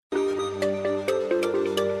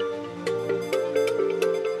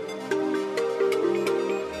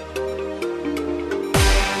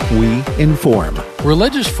inform.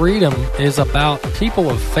 Religious freedom is about people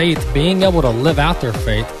of faith being able to live out their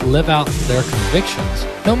faith, live out their convictions,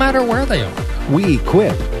 no matter where they are. We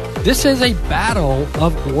equip. This is a battle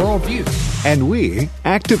of worldview. And we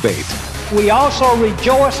activate. We also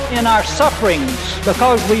rejoice in our sufferings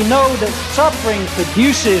because we know that suffering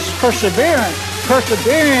produces perseverance,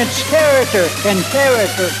 perseverance, character, and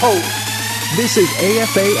character, hope. This is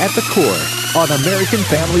AFA at the Core on American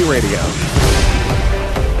Family Radio.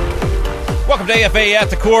 Welcome to AFA at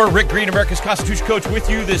the Core. Rick Green, America's Constitution Coach, with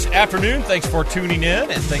you this afternoon. Thanks for tuning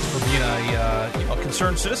in, and thanks for being a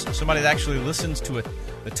concerned citizen, somebody that actually listens to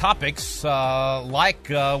the topics like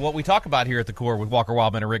what we talk about here at the Core with Walker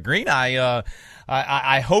Wildman and Rick Green.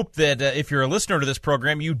 I hope that if you're a listener to this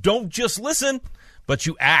program, you don't just listen, but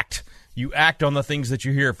you act. You act on the things that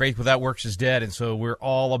you hear. Faith without works is dead, and so we're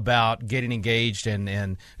all about getting engaged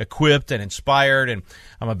and equipped and inspired, and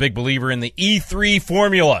I'm a big believer in the E3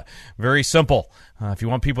 formula. Very simple. If you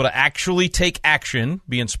want people to actually take action,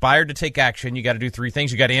 be inspired to take action, you got to do three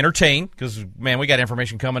things. You got to entertain, because, man, we got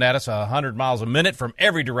information coming at us 100 miles a minute from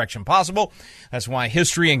every direction possible. That's why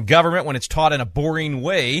history and government, when it's taught in a boring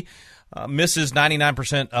way, misses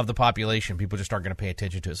 99% of the population. People just aren't going to pay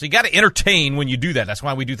attention to it. So you got to entertain when you do that. That's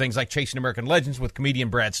why we do things like Chasing American Legends with comedian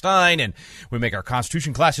Brad Stein, and we make our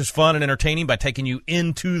Constitution classes fun and entertaining by taking you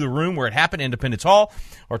into the room where it happened, Independence Hall,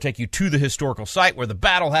 or take you to the historical site where the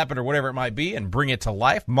battle happened or whatever it might be, and bring it to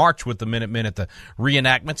life. March with the Minutemen at the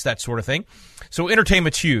reenactments, that sort of thing. So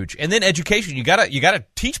entertainment's huge. And then education. You gotta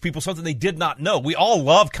teach people something they did not know. We all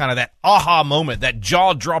love kind of that aha moment, that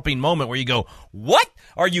jaw-dropping moment where you go, what?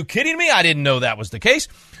 Are you kidding me? I didn't know that was the case.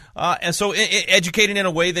 And so educating in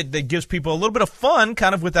a way that gives people a little bit of fun,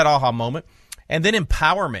 kind of with that aha moment. And then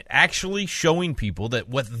empowerment, actually showing people that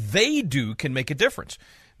what they do can make a difference.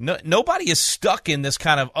 Nobody is stuck in this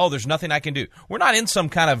kind of, there's nothing I can do. We're not in some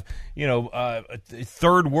kind of,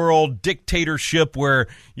 third world dictatorship where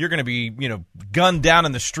you're going to be, gunned down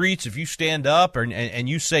in the streets if you stand up and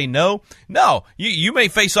you say no. No, you may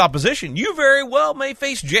face opposition. You very well may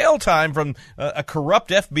face jail time from a corrupt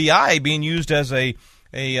FBI being used as a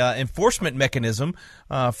enforcement mechanism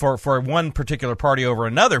for one particular party over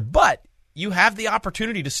another. But you have the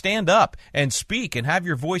opportunity to stand up and speak and have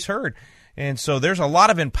your voice heard. And so there's a lot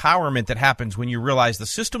of empowerment that happens when you realize the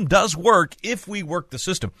system does work if we work the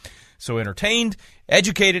system. So entertained,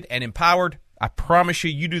 educated, and empowered. I promise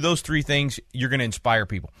you do those three things, you're going to inspire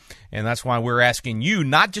people. And that's why we're asking you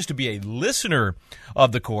not just to be a listener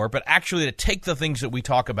of the Core, but actually to take the things that we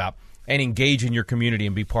talk about and engage in your community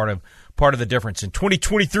and be part of the difference. And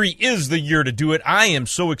 2023 is the year to do it. I am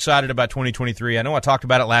so excited about 2023. I know I talked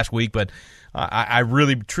about it last week, but I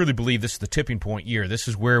really, truly believe this is the tipping point year. This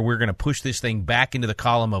is where we're going to push this thing back into the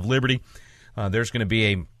column of liberty. There's going to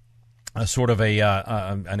be a sort of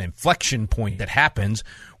an inflection point that happens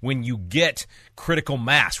when you get critical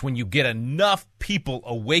mass, when you get enough people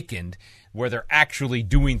awakened where they're actually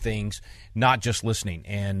doing things, not just listening.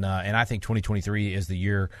 And I think 2023 is the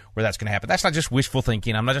year where that's going to happen. That's not just wishful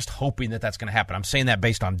thinking. I'm not just hoping that that's going to happen. I'm saying that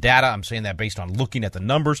based on data. I'm saying that based on looking at the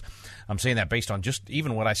numbers. I'm saying that based on just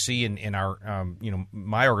even what I see in our,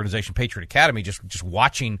 my organization, Patriot Academy, just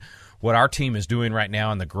watching what our team is doing right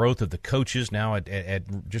now and the growth of the coaches now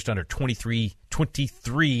at just under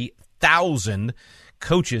 23,000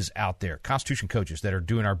 coaches out there, Constitution coaches that are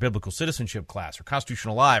doing our biblical citizenship class or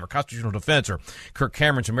Constitutional Live or Constitutional Defense or Kirk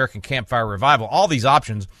Cameron's American Campfire Revival, all these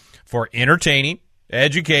options for entertaining,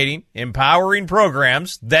 educating, empowering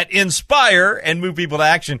programs that inspire and move people to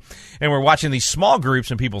action. And we're watching these small groups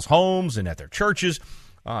in people's homes and at their churches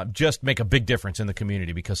just make a big difference in the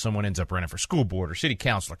community because someone ends up running for school board or city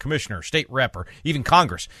council or commissioner or state rep or even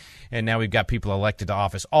Congress. And now we've got people elected to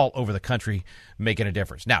office all over the country making a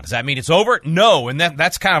difference. Now, does that mean it's over? No, and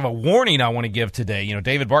that's kind of a warning I want to give today.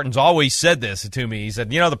 David Barton's always said this to me. He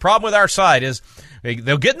said, the problem with our side is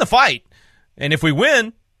they'll get in the fight, and if we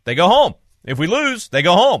win, they go home. If we lose, they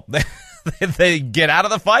go home. They get out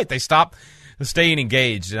of the fight. They stop staying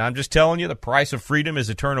engaged. And I'm just telling you, the price of freedom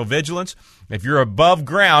is eternal vigilance. If you're above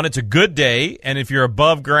ground, it's a good day. And if you're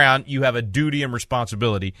above ground, you have a duty and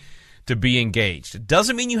responsibility to be engaged. It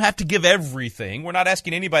doesn't mean you have to give everything. We're not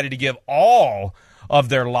asking anybody to give all of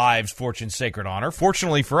their lives, fortune, sacred honor.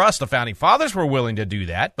 Fortunately for us, the Founding Fathers were willing to do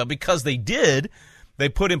that. But because they did, they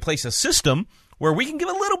put in place a system where we can give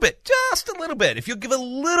a little bit, just a little bit. If you'll give a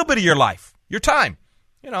little bit of your life, your time.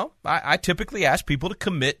 I typically ask people to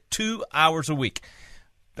commit 2 hours a week.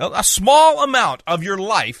 A small amount of your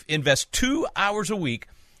life, invest 2 hours a week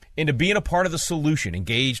into being a part of the solution,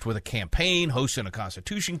 engaged with a campaign, hosting a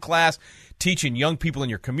Constitution class, teaching young people in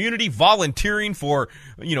your community, volunteering for,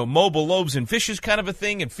 mobile loaves and fishes kind of a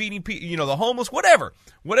thing, and feeding people, the homeless, whatever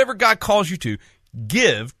God calls you to,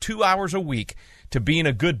 give 2 hours a week to being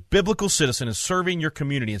a good biblical citizen and serving your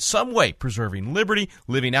community in some way, preserving liberty,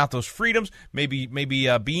 living out those freedoms, maybe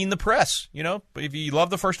being the press. If you love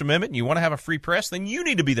the First Amendment and you want to have a free press, then you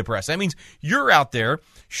need to be the press. That means you're out there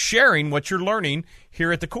sharing what you're learning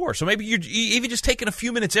here at the Core. So maybe you're even just taking a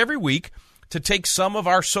few minutes every week to take some of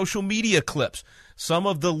our social media clips, some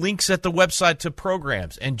of the links at the website to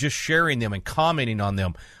programs, and just sharing them and commenting on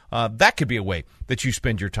them. That could be a way that you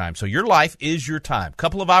spend your time. So your life is your time. A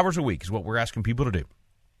couple of hours a week is what we're asking people to do.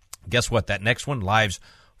 Guess what? That next one, Lives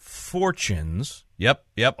Fortunes. Yep.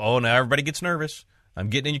 Oh, now everybody gets nervous. I'm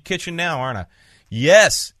getting in your kitchen now, aren't I?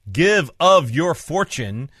 Yes, give of your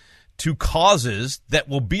fortune to causes that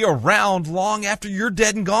will be around long after you're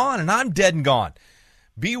dead and gone, and I'm dead and gone.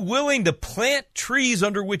 Be willing to plant trees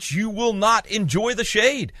under which you will not enjoy the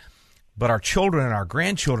shade, but our children and our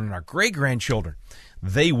grandchildren and our great-grandchildren,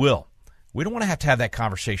 they will. We don't want to have that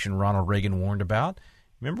conversation Ronald Reagan warned about.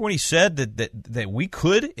 Remember when he said that we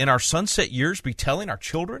could, in our sunset years, be telling our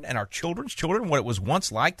children and our children's children what it was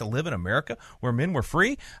once like to live in America where men were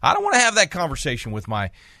free? I don't want to have that conversation with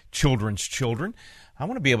my children's children. I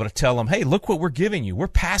want to be able to tell them, hey, look what we're giving you. We're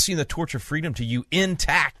passing the torch of freedom to you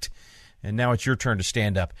intact. And now it's your turn to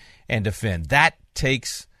stand up and defend. That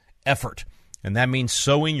takes effort. And that means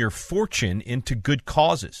sowing your fortune into good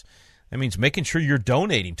causes. That means making sure you're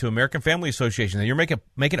donating to American Family Association, that you're making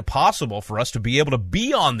it possible for us to be able to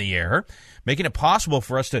be on the air, making it possible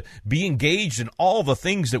for us to be engaged in all the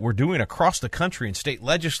things that we're doing across the country in state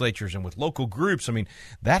legislatures and with local groups. I mean,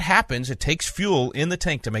 that happens. It takes fuel in the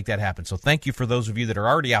tank to make that happen. So thank you for those of you that are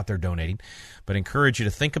already out there donating, but I encourage you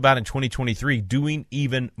to think about in 2023 doing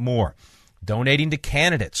even more. Donating to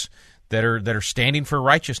candidates that are standing for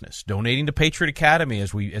righteousness, donating to Patriot Academy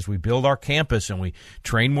as we build our campus and we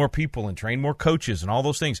train more people and train more coaches and all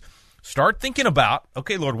those things. Start thinking about,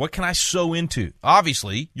 okay, Lord, what can I sow into?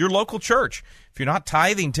 Obviously, your local church. If you're not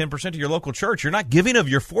tithing 10% to your local church, you're not giving of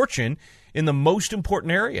your fortune in the most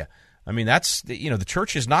important area. I mean, that's, the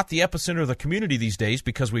church is not the epicenter of the community these days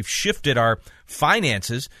because we've shifted our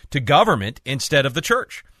finances to government instead of the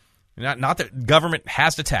church. Not that government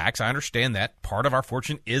has to tax. I understand that. Part of our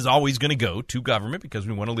fortune is always going to go to government because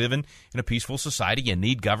we want to live in a peaceful society. You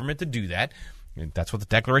need government to do that. And that's what the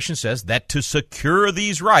Declaration says, that to secure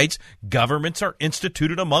these rights, governments are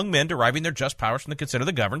instituted among men, deriving their just powers from the consent of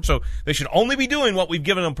the governed. So they should only be doing what we've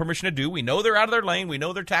given them permission to do. We know they're out of their lane. We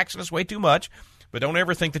know they're taxing us way too much. But don't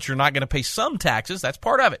ever think that you're not going to pay some taxes. That's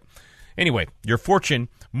part of it. Anyway, your fortune,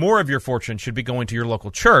 more of your fortune should be going to your local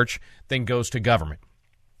church than goes to government.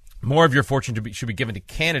 More of your fortune should be given to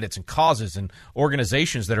candidates and causes and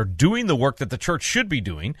organizations that are doing the work that the church should be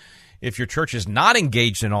doing. If your church is not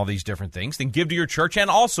engaged in all these different things, then give to your church and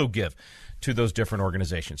also give to those different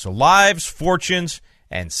organizations. So lives, fortunes,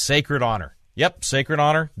 and sacred honor. Yep, sacred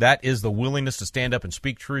honor. That is the willingness to stand up and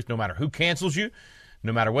speak truth no matter who cancels you,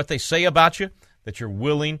 no matter what they say about you, that you're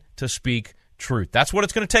willing to speak truth. That's what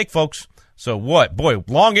it's going to take, folks. So what? Boy,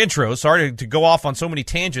 long intro. Sorry to go off on so many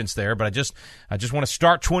tangents there, but I just want to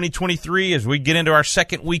start 2023 as we get into our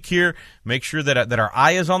second week here. Make sure that our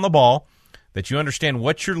eye is on the ball, that you understand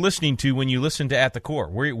what you're listening to when you listen to At the Core.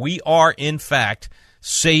 We are, in fact,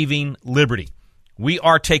 saving liberty. We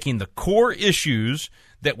are taking the core issues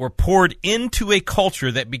that were poured into a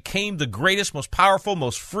culture that became the greatest, most powerful,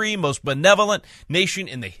 most free, most benevolent nation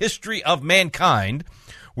in the history of mankind.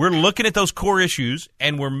 We're looking at those core issues,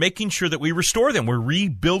 and we're making sure that we restore them. We're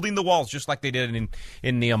rebuilding the walls just like they did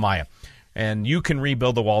in Nehemiah. And you can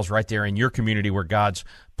rebuild the walls right there in your community where God's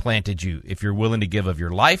planted you if you're willing to give of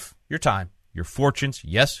your life, your time, your fortunes,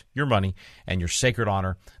 yes, your money, and your sacred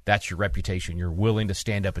honor. That's your reputation. You're willing to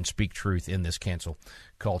stand up and speak truth in this cancel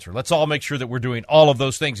culture. Let's all make sure that we're doing all of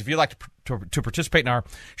those things. If you'd like to participate in our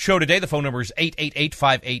show today, the phone number is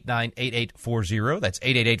 888-589-8840. That's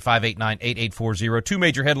 888-589-8840. Two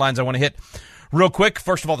major headlines I want to hit real quick.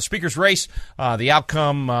 First of all, the speaker's race, the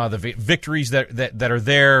outcome, the victories that are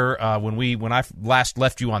there. When I last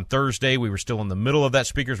left you on Thursday, we were still in the middle of that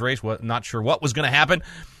speaker's race. Not sure what was going to happen.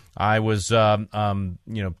 I was,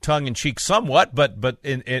 tongue-in-cheek somewhat, but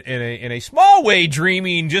in a small way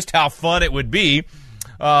dreaming just how fun it would be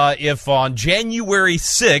if on January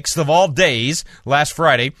 6th of all days, last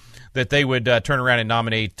Friday, that they would turn around and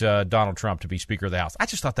nominate Donald Trump to be Speaker of the House. I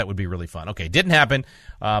just thought that would be really fun. Okay, it didn't happen,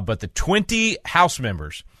 but the 20 House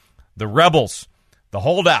members, the rebels, the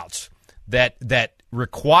holdouts that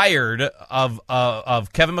required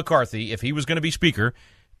of Kevin McCarthy, if he was going to be Speaker,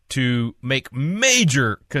 to make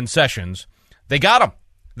major concessions, they got them.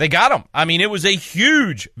 They got them. I mean, it was a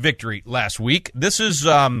huge victory last week. This is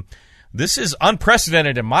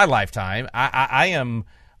unprecedented in my lifetime. I am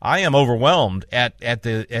overwhelmed at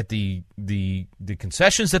the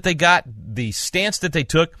concessions that they got, the stance that they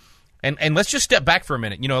took. And let's just step back for a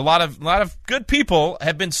minute. You know, a lot of good people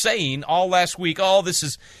have been saying all last week, "Oh, this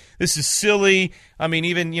is silly." I mean,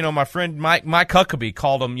 even, you know, my friend Mike Huckabee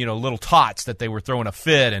called them, you know, little tots, that they were throwing a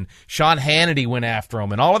fit, and Sean Hannity went after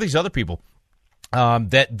them, and all of these other people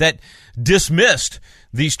that dismissed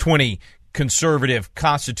these 20 conservative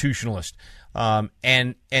constitutionalists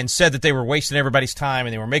and said that they were wasting everybody's time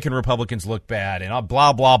and they were making Republicans look bad and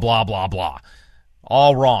blah blah blah blah blah.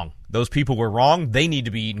 All wrong. Those people were wrong. They need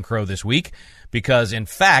to be eating crow this week because, in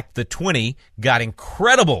fact, the 20 got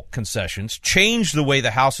incredible concessions, changed the way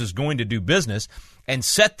the House is going to do business, and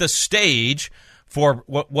set the stage for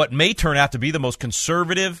what may turn out to be the most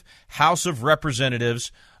conservative House of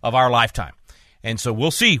Representatives of our lifetime. And so we'll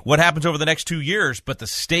see what happens over the next 2 years, but the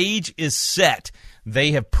stage is set. They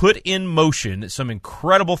have put in motion some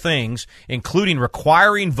incredible things, including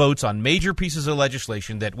requiring votes on major pieces of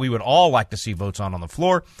legislation that we would all like to see votes on the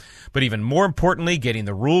floor, but even more importantly, getting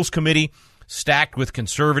the Rules Committee stacked with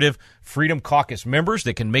conservative Freedom Caucus members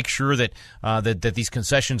that can make sure that that these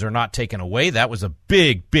concessions are not taken away. That was a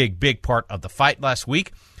big part of the fight last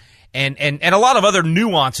week. And a lot of other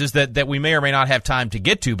nuances that we may or may not have time to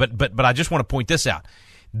get to, but I just want to point this out.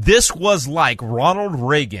 This was like Ronald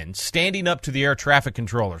Reagan standing up to the air traffic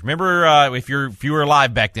controllers. Remember, if you were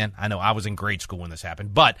alive back then, I know I was in grade school when this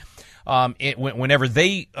happened, but whenever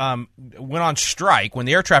they went on strike, when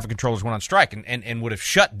the air traffic controllers went on strike and would have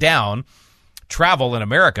shut down travel in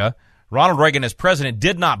America, Ronald Reagan as president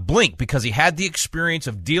did not blink because he had the experience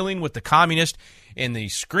of dealing with the communists in the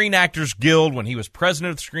Screen Actors Guild when he was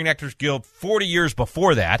president of the Screen Actors Guild 40 years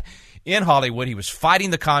before that. In Hollywood, he was fighting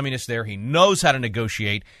the communists there. He knows how to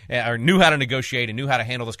negotiate, or knew how to negotiate, and knew how to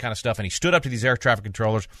handle this kind of stuff. And he stood up to these air traffic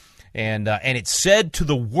controllers, and it said to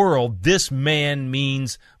the world, this man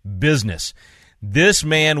means business. This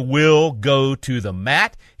man will go to the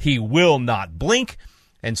mat. He will not blink.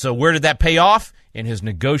 And so where did that pay off? In his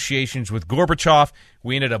negotiations with Gorbachev,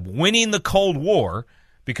 we ended up winning the Cold War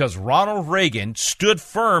because Ronald Reagan stood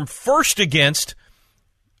firm first against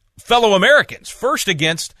fellow Americans, first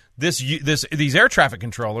against these air traffic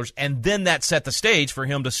controllers, and then that set the stage for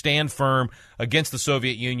him to stand firm against the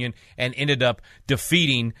Soviet Union and ended up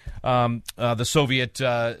defeating the Soviet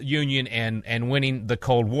Union and winning the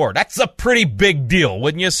Cold War. That's a pretty big deal,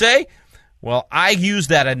 wouldn't you say? Well, I use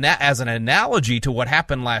that as an analogy to what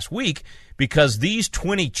happened last week because these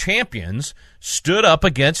 20 champions stood up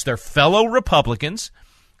against their fellow Republicans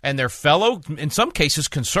and their fellow, in some cases,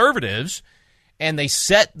 conservatives, and they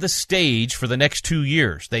set the stage for the next 2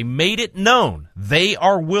 years. They made it known they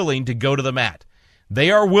are willing to go to the mat. They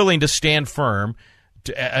are willing to stand firm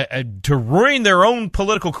to ruin their own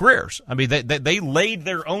political careers. I mean, they laid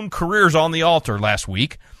their own careers on the altar last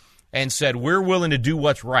week and said, we're willing to do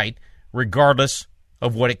what's right regardless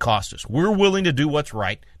of what it costs us. We're willing to do what's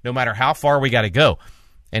right no matter how far we got to go.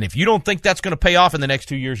 And if you don't think that's going to pay off in the next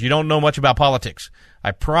 2 years, you don't know much about politics.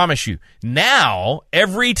 I promise you. Now,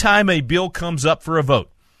 every time a bill comes up for a vote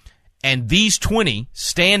and these 20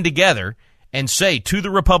 stand together and say to the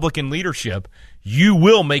Republican leadership, you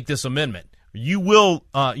will make this amendment. You will,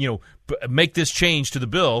 make this change to the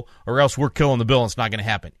bill or else we're killing the bill and it's not going to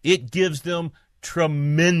happen. It gives them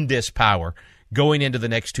tremendous power going into the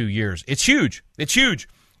next 2 years. It's huge. It's huge.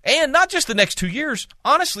 And not just the next 2 years,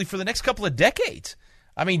 honestly, for the next couple of decades.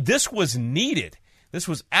 I mean, this was needed. This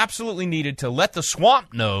was absolutely needed to let the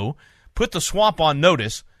swamp know, put the swamp on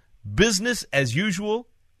notice, business as usual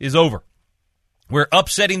is over. We're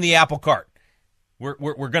upsetting the apple cart.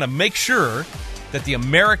 We're going to make sure that the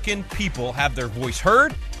American people have their voice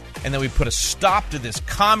heard, and that we put a stop to this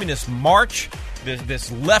communist march,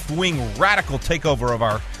 this left-wing radical takeover of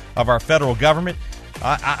our federal government.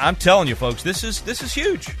 I'm telling you, folks, this is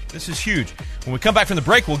huge. This is huge. When we come back from the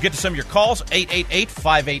break, we'll get to some of your calls.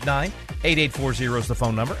 888-589-8840 is the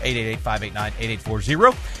phone number,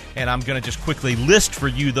 888-589-8840. And I'm going to just quickly list for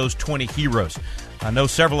you those 20 heroes. I know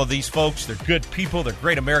several of these folks. They're good people. They're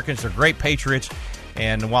great Americans. They're great patriots.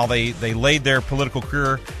 And while they laid their political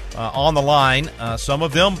career on the line, some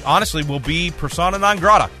of them, honestly, will be persona non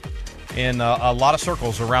grata in a lot of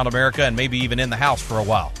circles around America and maybe even in the House for a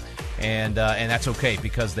while. And that's okay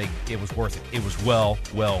because it was worth it. It was well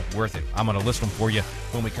worth it. I'm going to list them for you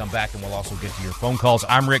when we come back, and we'll also get to your phone calls.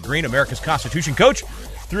 I'm Rick Green, America's Constitution Coach.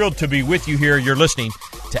 Thrilled to be with you here. You're listening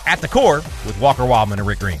to At the Core with Walker Wildman and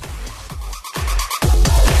Rick Green.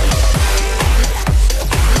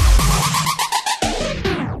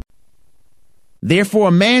 Therefore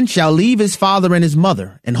a man shall leave his father and his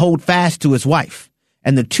mother and hold fast to his wife,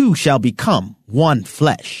 and the two shall become one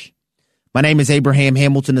flesh. My name is Abraham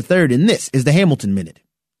Hamilton III, and this is the Hamilton Minute.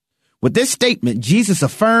 With this statement, Jesus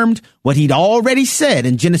affirmed what he'd already said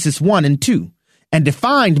in Genesis 1 and 2, and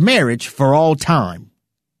defined marriage for all time.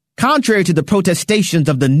 Contrary to the protestations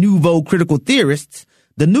of the nouveau critical theorists,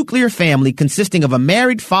 the nuclear family consisting of a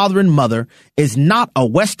married father and mother is not a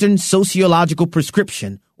Western sociological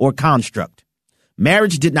prescription or construct.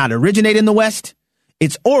 Marriage did not originate in the West.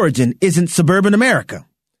 Its origin isn't suburban America.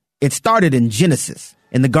 It started in Genesis,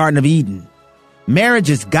 in the Garden of Eden.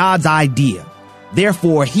 Marriage is God's idea.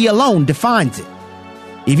 Therefore, he alone defines it.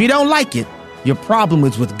 If you don't like it, your problem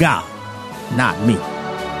is with God, not me.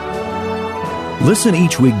 Listen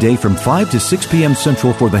each weekday from 5 to 6 p.m.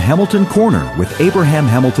 Central for the Hamilton Corner with Abraham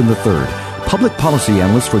Hamilton III, Public Policy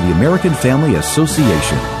Analyst for the American Family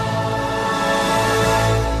Association.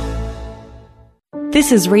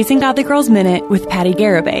 This is Raising Godly Girls Minute with Patty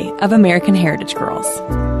Garibay of American Heritage Girls.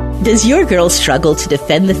 Does your girl struggle to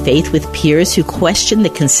defend the faith with peers who question the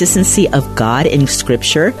consistency of God in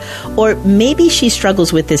Scripture? Or maybe she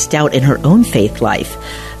struggles with this doubt in her own faith life.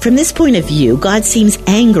 From this point of view, God seems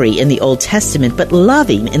angry in the Old Testament, but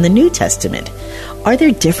loving in the New Testament. Are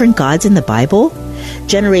there different gods in the Bible?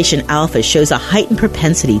 Generation Alpha shows a heightened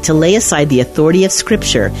propensity to lay aside the authority of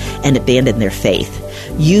Scripture and abandon their faith.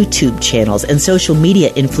 YouTube channels and social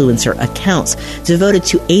media influencer accounts devoted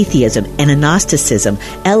to atheism and agnosticism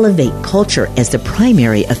elevate culture as the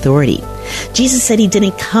primary authority. Jesus said he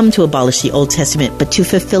didn't come to abolish the Old Testament, but to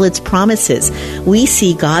fulfill its promises. We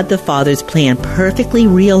see God the Father's plan perfectly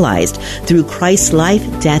realized through Christ's life,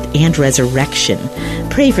 death, and resurrection.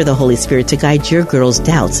 Pray for the Holy Spirit to guide your girl's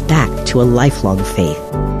doubts back to a lifelong faith.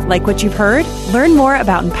 Like what you've heard? Learn more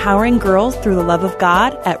about empowering girls through the love of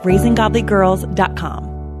God at raisinggodlygirls.com.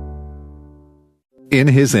 In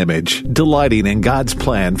His image, delighting in God's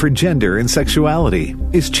plan for gender and sexuality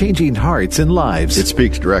is changing hearts and lives. It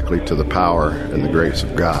speaks directly to the power and the grace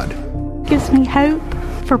of God. Gives me hope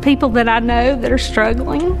for people that I know that are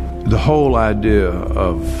struggling. The whole idea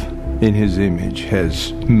of In His image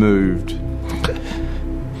has moved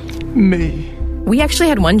me. We actually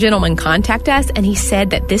had one gentleman contact us, and he said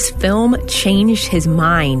that this film changed his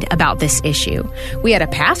mind about this issue. We had a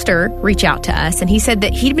pastor reach out to us, and he said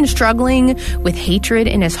that he'd been struggling with hatred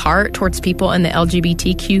in his heart towards people in the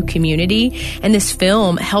LGBTQ community, and this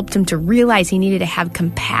film helped him to realize he needed to have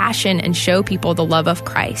compassion and show people the love of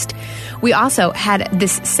Christ. We also had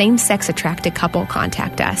this same-sex attracted couple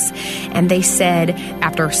contact us, and they said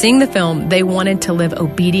after seeing the film, they wanted to live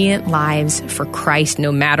obedient lives for Christ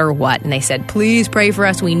no matter what. And they said, please pray for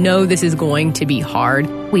us. We know this is going to be hard.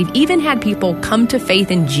 We've even had people come to faith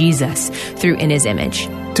in Jesus through In His Image.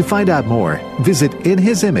 To find out more, visit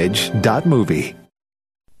inhisimage.movie.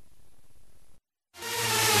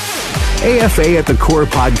 AFA at the Core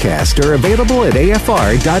podcast are available at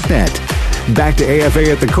afr.net. Back to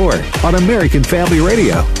AFA at the Core on American Family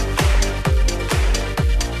Radio.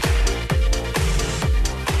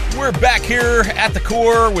 We're back here at the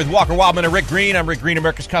Core with Walker Wildman and Rick Green. I'm Rick Green,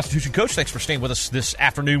 America's Constitution Coach. Thanks for staying with us this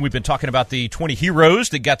afternoon. We've been talking about the 20 heroes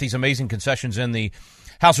that got these amazing concessions in the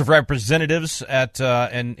House of Representatives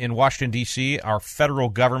in Washington, D.C., our federal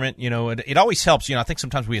government. You know, it always helps. You know, I think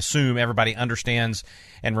sometimes we assume everybody understands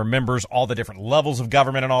and remembers all the different levels of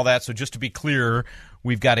government and all that. So just to be clear,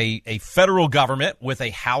 we've got a federal government with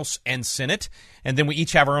a House and Senate, and then we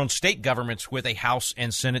each have our own state governments with a House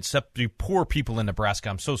and Senate, except the poor people in Nebraska.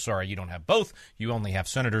 I'm so sorry you don't have both. You only have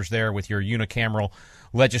senators there with your unicameral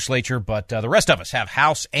legislature, but the rest of us have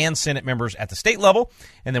House and Senate members at the state level,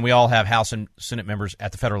 and then we all have House and Senate members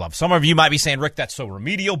at the federal level. Some of you might be saying, Rick, that's so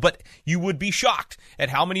remedial, but you would be shocked at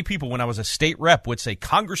how many people, when I was a state rep, would say,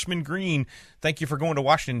 Congressman Green, thank you for going to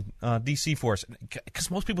Washington, D.C. for us,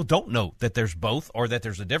 because most people don't know that there's both or that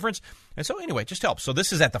there's a difference. And so anyway, it just helps. So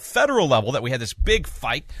this is at the federal level that we had this big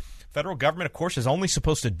fight. Federal government, of course, is only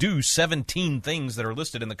supposed to do 17 things that are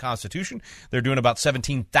listed in the Constitution. They're doing about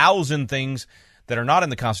 17,000 things that are not in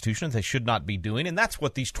the Constitution that they should not be doing, and that's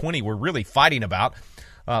what these 20 were really fighting about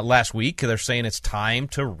last week. They're saying it's time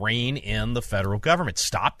to rein in the federal government.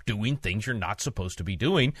 Stop doing things you're not supposed to be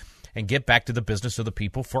doing and get back to the business of the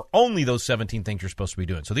people for only those 17 things you're supposed to be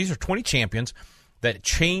doing. So these are 20 champions that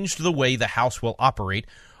changed the way the House will operate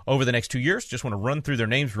over the next 2 years. Just want to run through their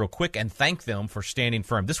names real quick and thank them for standing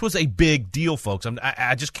firm. This was a big deal, folks.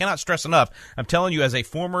 I just cannot stress enough. I'm telling you, as a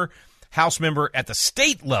former House member at the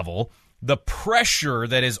state level, the pressure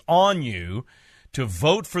that is on you to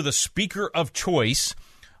vote for the speaker of choice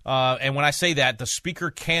And when I say that, the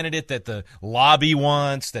speaker candidate that the lobby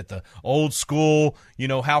wants, that the old school,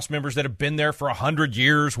 House members that have been there for 100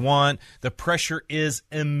 years want, the pressure is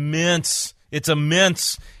immense. It's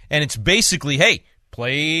immense. And it's basically, hey,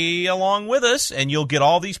 play along with us and you'll get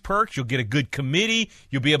all these perks. You'll get a good committee.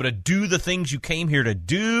 You'll be able to do the things you came here to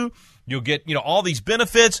do. You'll get, all these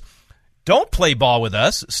benefits. Don't play ball with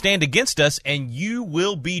us. Stand against us and you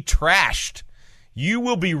will be trashed. You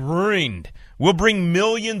will be ruined. We'll bring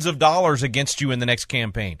millions of dollars against you in the next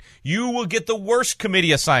campaign. You will get the worst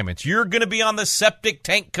committee assignments. You're going to be on the septic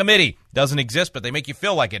tank committee. Doesn't exist, but they make you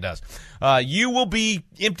feel like it does. You will be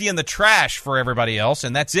emptying the trash for everybody else,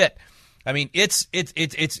 and that's it. I mean, it's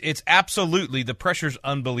absolutely, the pressure's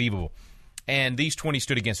unbelievable. And these 20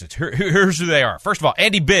 stood against it. Here's who they are. First of all,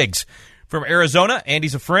 Andy Biggs from Arizona.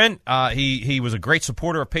 Andy's a friend. He was a great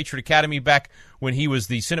supporter of Patriot Academy back when he was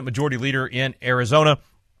the Senate Majority Leader in Arizona,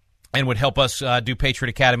 and would help us do Patriot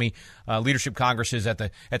Academy leadership congresses at the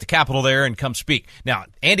Capitol there and come speak. Now,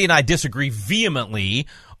 Andy and I disagree vehemently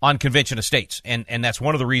on Convention of States, and that's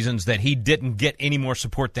one of the reasons that he didn't get any more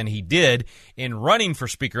support than he did in running for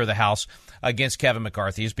Speaker of the House against Kevin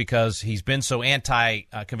McCarthy, is because he's been so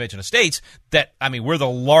anti-Convention of States that, I mean, we're the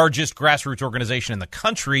largest grassroots organization in the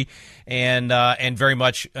country and very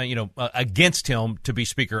much, against him to be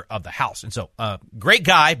Speaker of the House. And so, great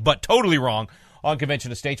guy, but totally wrong on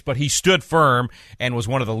Convention of States, but he stood firm and was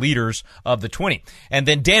one of the leaders of the 20. And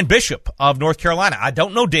then Dan Bishop of North Carolina. I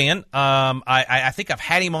don't know Dan. I think I've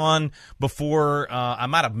had him on before. I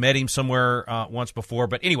might have met him somewhere once before.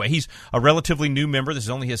 But anyway, he's a relatively new member. This is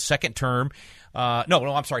only his third term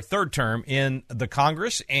in the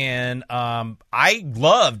Congress, and I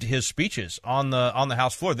loved his speeches on the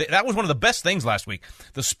House floor. That was one of the best things last week.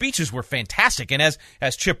 The speeches were fantastic, and as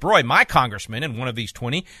Chip Roy, my congressman, and one of these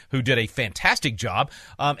 20, who did a fantastic job,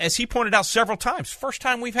 as he pointed out several times, first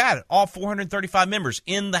time we've had it, all 435 members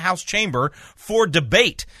in the House chamber for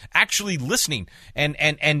debate, actually listening and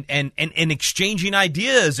exchanging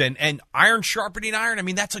ideas and iron sharpening iron. I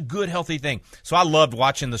mean, that's a good, healthy thing. So I loved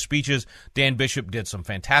watching the speeches. Dan Bishop did some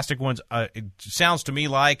fantastic ones. It sounds to me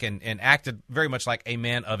like and acted very much like a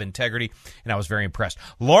man of integrity, and I was very impressed.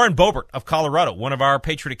 Lauren Boebert of Colorado, one of our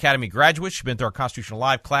Patriot Academy graduates. She's been through our Constitutional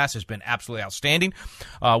Live class, has been absolutely outstanding.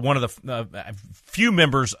 One of the few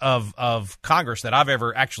members of Congress that I've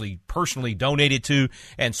ever actually personally donated to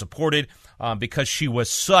and supported, because she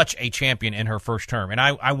was such a champion in her first term. And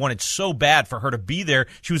I wanted so bad for her to be there.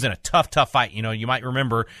 She was in a tough fight. You might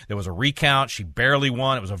remember there was a recount. She barely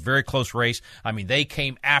won. It was a very close race. I mean, they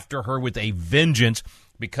came after her with a vengeance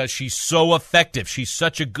because she's so effective. She's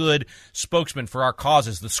such a good spokesman for our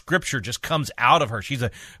causes. The scripture just comes out of her. She's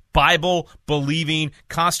a Bible-believing,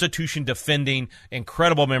 Constitution-defending,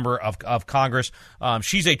 incredible member of Congress.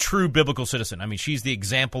 She's a true biblical citizen. I mean, she's the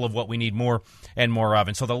example of what we need more and more of.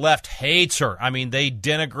 And so the left hates her. I mean, they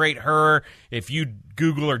denigrate her. If you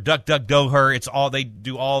Google or DuckDuckGo her, they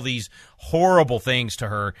do all these horrible things to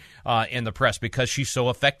her in the press because she's so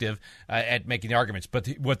effective at making the arguments. But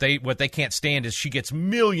what they can't stand is she gets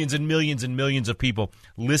millions and millions and millions of people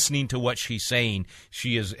listening to what she's saying.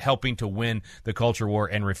 She is helping to win the culture war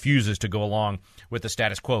and refuses to go along with the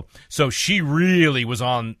status quo. So she really was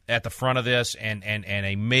at the front of this and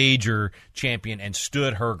a major champion and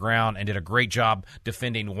stood her ground and did a great job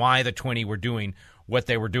defending why the 20 were doing what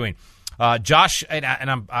they were doing. Josh,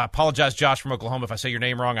 I apologize, Josh from Oklahoma, if I say your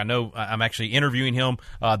name wrong. I know I'm actually interviewing him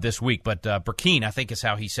this week, but Brekin, I think is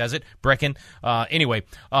how he says it. Brekin. Anyway,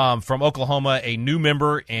 from Oklahoma, a new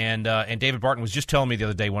member, and David Barton was just telling me the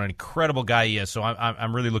other day what an incredible guy he is. So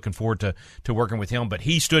I'm really looking forward to working with him. But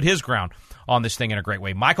he stood his ground on this thing in a great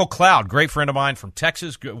way. Michael Cloud, great friend of mine from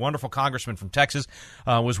Texas, wonderful congressman from Texas,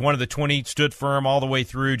 was one of the 20, stood firm all the way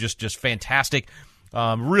through, just fantastic.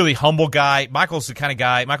 Really humble guy. Michael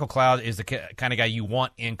Cloud is the kind of guy you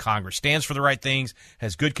want in Congress. Stands for the right things,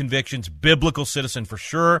 has good convictions, biblical citizen for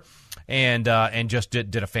sure, and just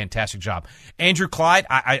did a fantastic job. Andrew Clyde,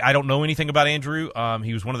 I don't know anything about Andrew.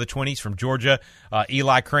 He was one of the 20s from Georgia.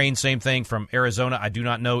 Eli Crane, same thing, from Arizona. I do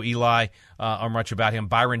not know Eli or much about him.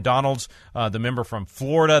 Byron Donalds, the member from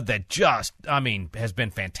Florida that has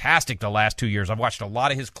been fantastic the last 2 years. I've watched a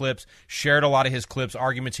lot of his clips, shared a lot of his clips,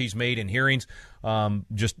 arguments he's made in hearings.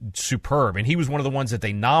 Just superb. And he was one of the ones that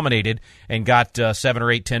they nominated and got 7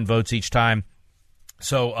 or 8, 10 votes each time.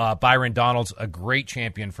 So Byron Donalds, a great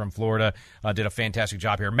champion from Florida, did a fantastic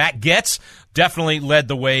job here. Matt Gaetz definitely led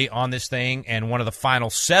the way on this thing, and one of the final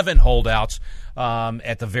 7 holdouts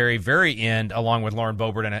at the very, very end, along with Lauren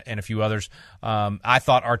Boebert and a few others, I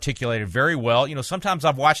thought articulated very well. Sometimes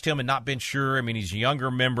I've watched him and not been sure. I mean, he's a younger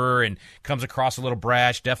member and comes across a little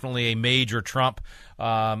brash, definitely a major Trump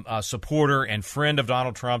supporter and friend of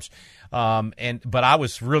Donald Trump's. But I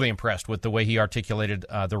was really impressed with the way he articulated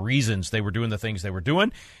the reasons they were doing the things they were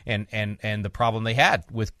doing, and the problem they had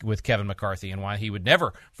with Kevin McCarthy, and why he would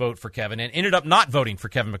never vote for Kevin, and ended up not voting for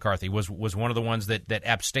Kevin McCarthy. Was one of the ones that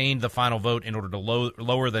abstained the final vote in order to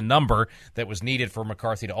lower the number that was needed for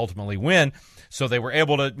McCarthy to ultimately win. So they were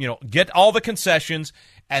able to get all the concessions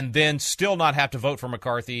and then still not have to vote for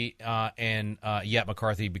McCarthy, and yet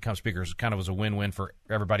McCarthy becomes Speaker. It kind of was a win-win for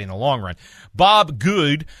everybody in the long run. Bob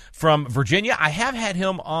Good from Virginia. I have had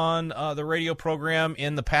him on the radio program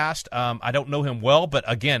in the past. I don't know him well, but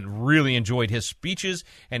again, really enjoyed his speeches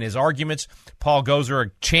and his arguments. Paul Gozer,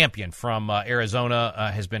 a champion from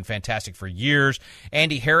Arizona, has been fantastic for years.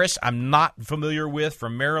 Andy Harris, I'm not familiar with,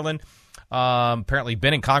 from Maryland. Apparently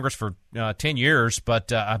been in Congress for 10 years,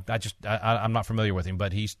 but I'm not familiar with him,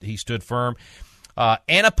 but he stood firm.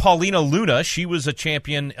 Anna Paulina Luna, she was a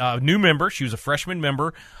champion, new member. She was a freshman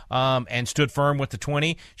member, and stood firm with the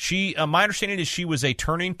 20. She, my understanding is she was a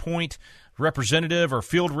Turning Point representative or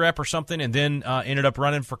field rep or something, and then ended up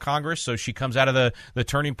running for Congress. So she comes out of the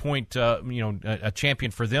Turning Point, a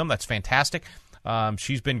champion for them. That's fantastic.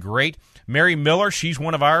 She's been great. Mary Miller, she's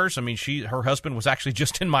one of ours. I mean, her husband was actually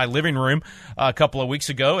just in my living room a couple of weeks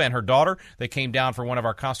ago, and her daughter, they came down for one of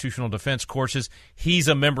our constitutional defense courses. He's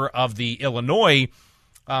a member of the Illinois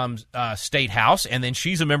State House, and then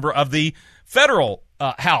she's a member of the federal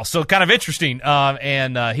House. So kind of interesting.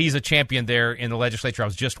 And he's a champion there in the legislature. I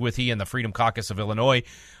was just with he and the Freedom Caucus of Illinois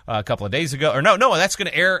a couple of days ago. Or no, that's going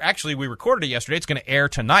to air. Actually, we recorded it yesterday. It's going to air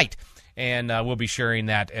tonight. And we'll be sharing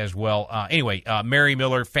that as well. Anyway, Mary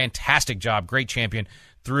Miller, fantastic job, great champion.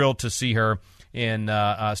 Thrilled to see her in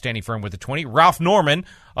standing firm with the 20. Ralph Norman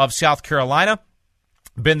of South Carolina,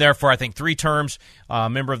 been there for, I think, 3 terms,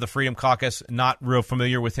 member of the Freedom Caucus. Not real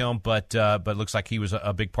familiar with him, but looks like he was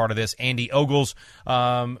a big part of this. Andy Ogles,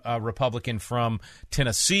 a Republican from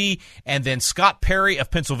Tennessee. And then Scott Perry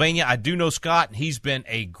of Pennsylvania. I do know Scott. He's been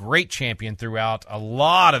a great champion throughout a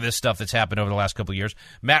lot of this stuff that's happened over the last couple of years.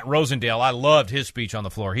 Matt Rosendale, I loved his speech on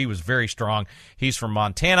the floor. He was very strong. He's from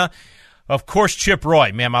Montana. Of course, Chip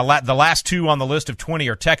Roy. Man, the last 2 on the list of 20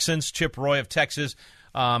 are Texans. Chip Roy of Texas.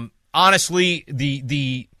 Honestly,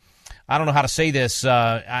 I don't know how to say this.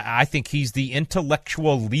 I think he's the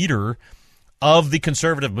intellectual leader of the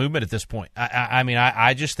conservative movement at this point.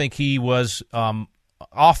 I just think he was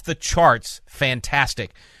off the charts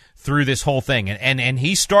fantastic through this whole thing. And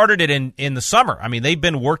he started it in the summer. I mean, they've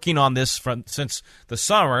been working on this since the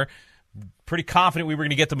summer. Pretty confident we were going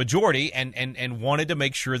to get the majority, and wanted to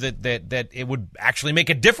make sure that it would actually make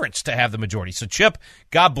a difference to have the majority. So, Chip,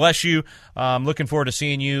 God bless you. Looking forward to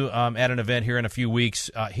seeing you at an event here in a few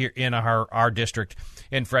weeks here in our district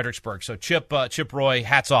in Fredericksburg. So, Chip Roy,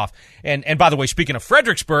 hats off. And by the way, speaking of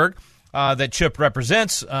Fredericksburg, that Chip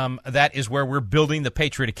represents, that is where we're building the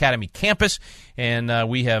Patriot Academy campus, and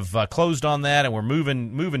we have closed on that, and we're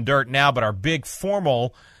moving dirt now. But our big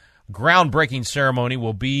formal groundbreaking ceremony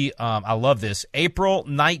will be, I love this, April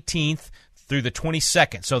 19th through the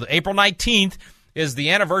 22nd. So the April 19th is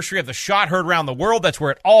the anniversary of the shot heard around the world. That's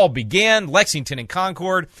where it all began, Lexington and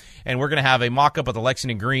Concord. And we're going to have a mock-up of the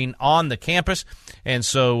Lexington Green on the campus. And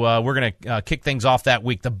so we're going to kick things off that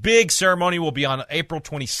week. The big ceremony will be on April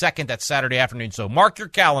 22nd. That's Saturday afternoon. So mark your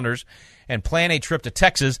calendars and plan a trip to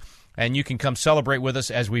Texas. And you can come celebrate with us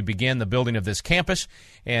as we begin the building of this campus.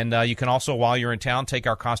 And you can also, while you're in town, take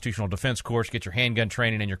our constitutional defense course, get your handgun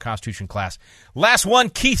training and your Constitution class. Last one,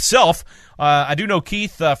 Keith Self. I do know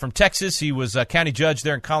Keith from Texas. He was a county judge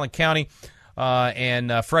there in Collin County and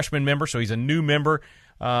a freshman member, so he's a new member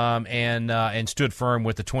and stood firm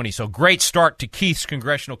with the 20. So great start to Keith's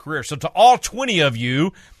congressional career. So to all 20 of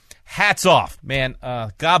you, hats off, man.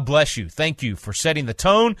 God bless you. Thank you for setting the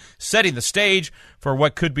tone, setting the stage for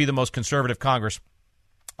what could be the most conservative Congress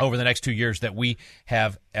over the next 2 years that we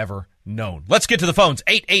have ever known. Let's get to the phones.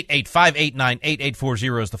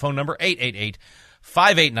 888-589-8840 is the phone number.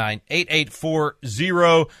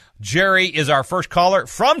 888-589-8840. Jerry is our first caller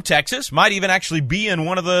from Texas. Might even actually be in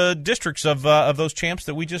one of the districts of those champs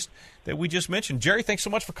that we just mentioned. Jerry, thanks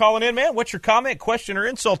so much for calling in, man. What's your comment, question, or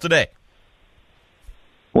insult today?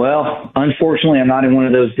 Well, unfortunately, I'm not in one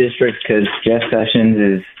of those districts because Jeff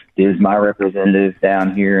Sessions is my representative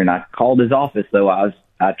down here, and I called his office, though. I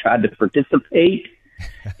tried to participate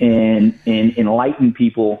and enlighten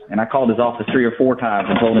people, and I called his office 3 or 4 times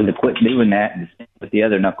and told him to quit doing that and stand with the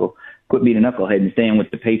other quit being a knucklehead and stand with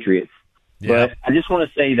the Patriots. Yeah. But I just want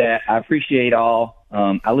to say that I appreciate all.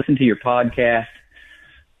 I listen to your podcast.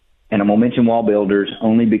 And I'm going to mention Wall Builders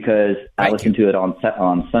only because I listen to it on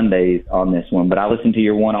Sundays on this one. But I listen to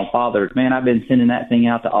your one on fathers. Man, I've been sending that thing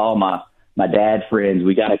out to all my my dad's friends.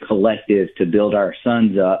 We got a collective to build our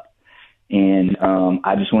sons up. And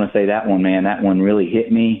I just want to say that one, man, that one really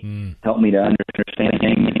hit me, helped me to understand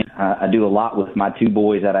things. I do a lot with my 2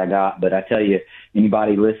 boys that I got, but I tell you,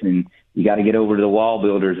 anybody listening, you got to get over to the Wall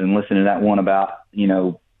Builders and listen to that one about,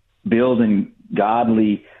 building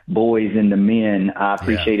godly boys into men. I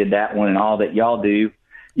appreciated that one and all that y'all do.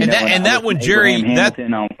 That one, Jerry,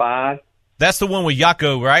 Hamilton on 5. That's the one with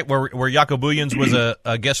Jaco, right? Where Jaco Booyens was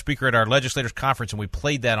a guest speaker at our legislators conference, and we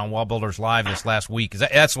played that on Wall Builders Live this last week.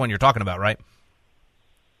 That's the one you're talking about, right?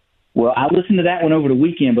 Well, I listened to that one over the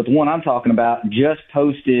weekend, but the one I'm talking about just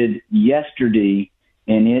posted yesterday,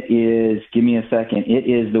 and it is, give me a second, it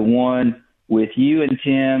is the one with you and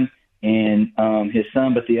Tim and his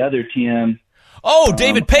son, but the other Tim. Oh,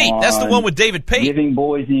 David Pate. That's the one with David Pate. Giving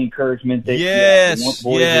boys the encouragement that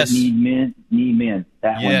boys that need men.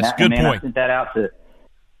 That one. Good point. I sent that out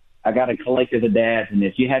I got a collective of dads, and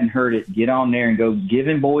if you hadn't heard it, get on there and go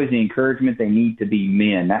giving boys the encouragement they need to be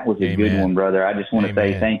men. That was a good one, brother. I just want to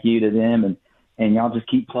say thank you to them, and y'all just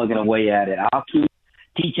keep plugging away at it. I'll keep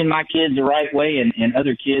teaching my kids the right way and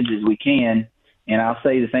other kids as we can, and I'll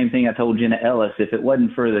say the same thing I told Jenna Ellis. If it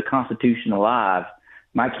wasn't for the Constitution Alive,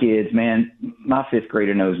 my kids, man, my 5th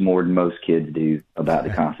grader knows more than most kids do about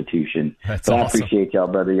the Constitution. That's awesome. I appreciate y'all,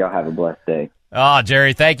 brother. Y'all have a blessed day. Oh,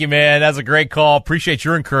 Jerry, thank you, man. That's a great call. Appreciate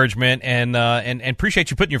your encouragement and appreciate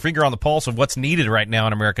you putting your finger on the pulse of what's needed right now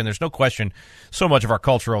in America. And there's no question so much of our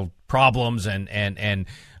cultural problems and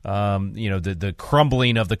the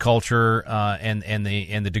crumbling of the culture and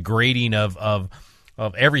the degrading of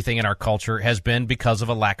everything in our culture has been because of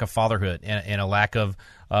a lack of fatherhood and a lack of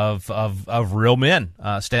real men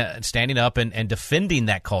standing up and defending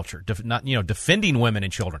that culture, defending women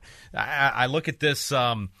and children. I look at this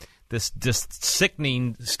this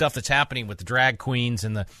sickening stuff that's happening with the drag queens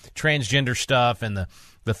and the transgender stuff and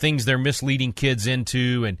the things they're misleading kids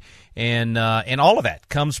into and all of that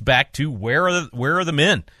comes back to where are the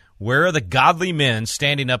men? Where are the godly men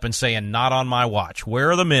standing up and saying, not on my watch?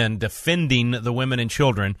 Where are the men defending the women and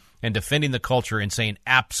children and defending the culture and saying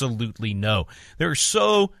absolutely no? There are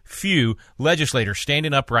so few legislators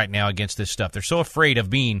standing up right now against this stuff. They're so afraid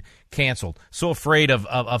of being canceled, so afraid of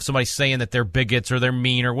somebody saying that they're bigots or they're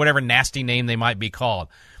mean or whatever nasty name they might be called.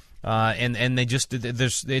 And they just,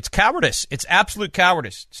 it's cowardice. It's absolute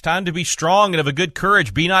cowardice. It's time to be strong and of a good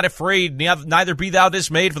courage. Be not afraid, neither be thou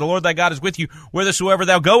dismayed, for the Lord thy God is with you whithersoever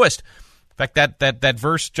thou goest. In fact, that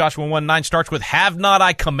verse, Joshua 1:9, starts with, have not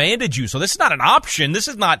I commanded you? So this is not an option. This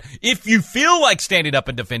is not if you feel like standing up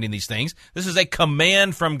and defending these things. This is a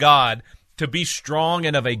command from God to be strong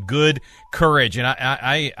and of a good courage. And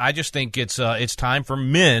I just think it's time for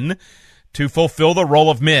men to fulfill the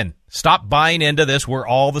role of men. Stop buying into this. We're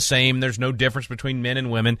all the same. There's no difference between men and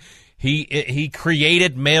women. He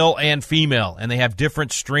created male and female, and they have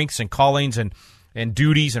different strengths and callings and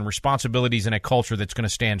duties and responsibilities in a culture that's going to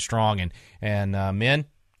stand strong. And men,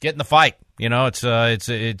 get in the fight.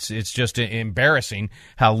 It's just embarrassing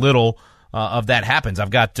how little of that happens. I've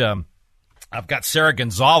got Sarah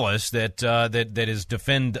Gonzalez that is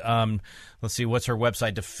defend. Let's see, what's her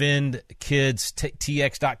website?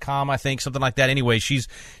 DefendKidsTX.com, I think, something like that. Anyway, she's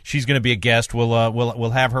going to be a guest. We'll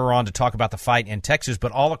have her on to talk about the fight in Texas,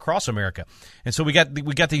 but all across America. And so we got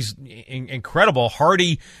these incredible,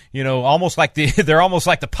 hardy, almost like they're almost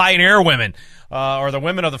like the pioneer women or the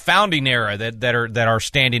women of the founding era that are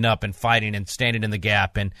standing up and fighting and standing in the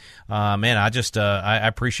gap. And man, I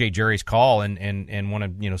appreciate Jerry's call and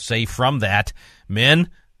want to say from that, men,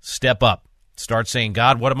 step up. Start saying,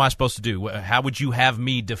 God, what am I supposed to do? How would you have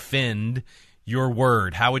me defend your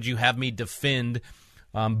word? How would you have me defend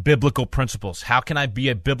biblical principles? How can I be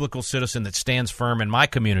a biblical citizen that stands firm in my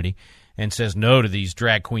community and says no to these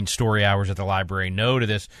drag queen story hours at the library, no to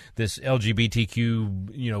this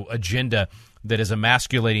LGBTQ agenda that is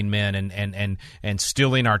emasculating men and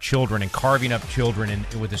stealing our children and carving up children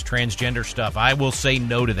with this transgender stuff? I will say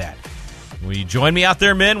no to that. Will you join me out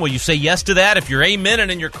there, men? Will you say yes to that? If you're amening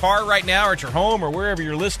in your car right now or at your home or wherever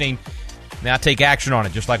you're listening, now take action on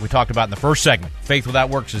it, just like we talked about in the first segment. Faith without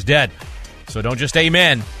works is dead. So don't just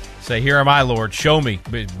amen. Say, here am I, Lord. Show me.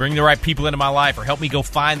 Bring the right people into my life or help me go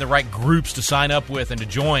find the right groups to sign up with and to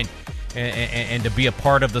join and to be a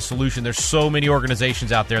part of the solution. There's so many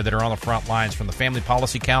organizations out there that are on the front lines, from the family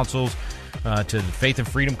policy councils to the Faith and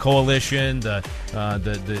Freedom Coalition, all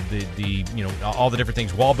the different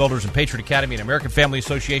things, Wall Builders and Patriot Academy and American Family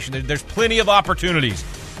Association. There's plenty of opportunities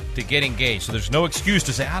to get engaged. So there's no excuse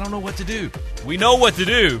to say, I don't know what to do. We know what to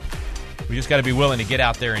do. We just got to be willing to get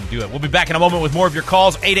out there and do it. We'll be back in a moment with more of your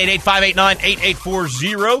calls.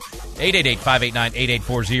 888-589-8840.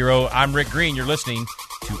 888-589-8840. I'm Rick Green. You're listening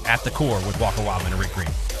to At the Core with Walker Wildman and Rick Green.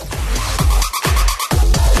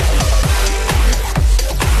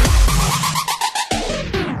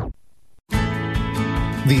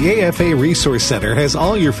 The AFA Resource Center has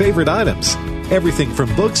all your favorite items. Everything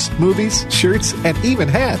from books, movies, shirts, and even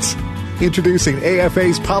hats. Introducing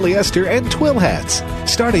AFA's polyester and twill hats,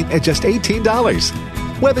 starting at just $18.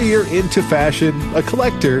 Whether you're into fashion, a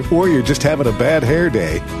collector, or you're just having a bad hair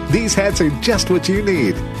day, these hats are just what you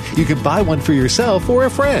need. You can buy one for yourself or a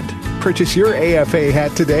friend. Purchase your AFA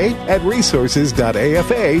hat today at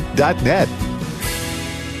resources.afa.net.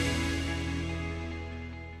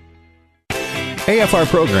 AFR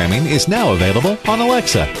programming is now available on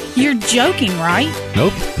Alexa. You're joking, right?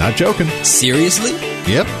 Nope, not joking. Seriously?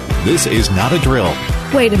 Yep, this is not a drill.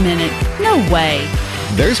 Wait a minute. No way.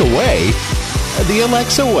 There's a way. The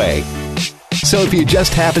Alexa way. So if you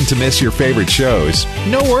just happen to miss your favorite shows,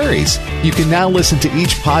 no worries. You can now listen to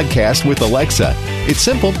each podcast with Alexa. It's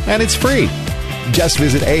simple and it's free. Just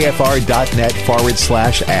visit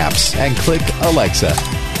afr.net/apps and click Alexa.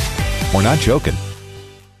 We're not joking.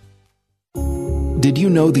 Did you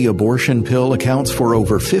know the abortion pill accounts for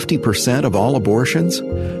over 50% of all abortions?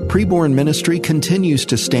 Preborn Ministry continues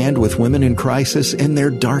to stand with women in crisis in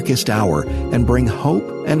their darkest hour and bring hope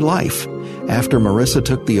and life. After Marissa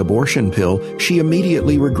took the abortion pill, she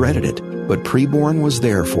immediately regretted it, but Preborn was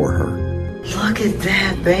there for her. Look at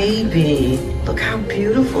that baby. Look how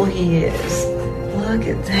beautiful he is. Look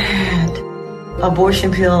at that.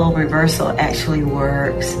 Abortion pill reversal actually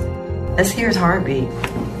works. Let's hear his heartbeat.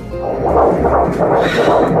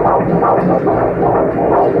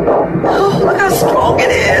 Oh, look how strong it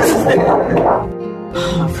is.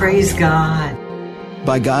 Oh, praise God.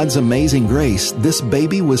 By God's amazing grace, this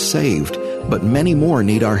baby was saved, but many more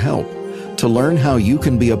need our help. To learn how you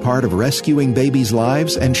can be a part of rescuing babies'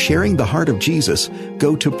 lives and sharing the heart of Jesus,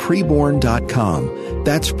 go to preborn.com.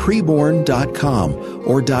 That's preborn.com,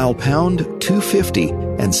 or dial pound 250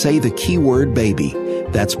 and say the keyword baby.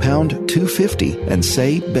 That's pound 250 and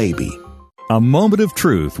say baby. A Moment of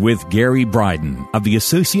Truth with Gary Bryden of the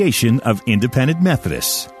Association of Independent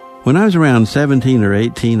Methodists. When I was around 17 or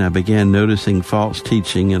 18, I began noticing false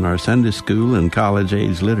teaching in our Sunday school and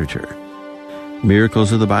college-age literature.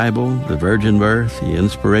 Miracles of the Bible, the virgin birth, the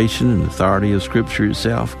inspiration and authority of Scripture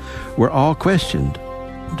itself were all questioned,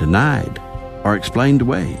 denied, or explained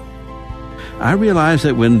away. I realized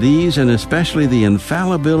that when these, and especially the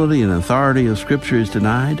infallibility and authority of Scripture, is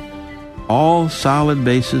denied, all solid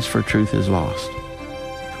basis for truth is lost.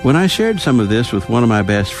 When I shared some of this with one of my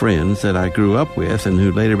best friends that I grew up with and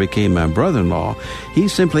who later became my brother-in-law, he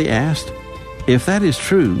simply asked, "If that is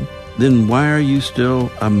true, then why are you still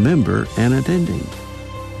a member and attending?"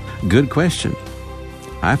 Good question.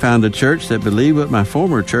 I found a church that believed what my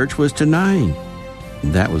former church was denying.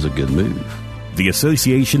 That was a good move. The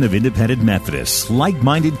Association of Independent Methodists,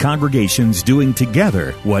 like-minded congregations doing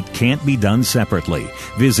together what can't be done separately.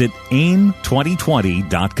 Visit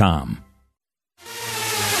aim2020.com.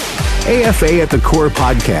 AFA at the Core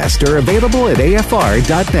podcast are available at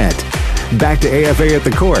afr.net. Back to AFA at the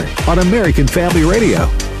Core on American Family Radio.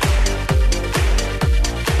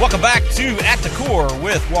 Welcome back to At the Core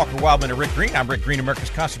with Walker Wildman and Rick Green. I'm Rick Green, America's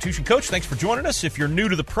Constitution Coach. Thanks for joining us. If you're new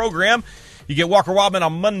to the program, you get Walker Wildman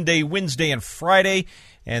on Monday, Wednesday, and Friday,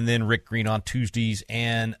 and then Rick Green on Tuesdays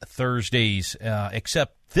and Thursdays.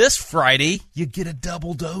 Except this Friday, you get a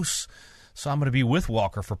double dose. So I'm going to be with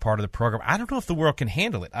Walker for part of the program. I don't know if the world can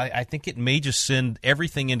handle it. I think it may just send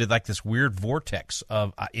everything into like this weird vortex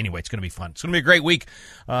of anyway, it's going to be fun. It's going to be a great week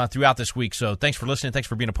throughout this week. So thanks for listening. Thanks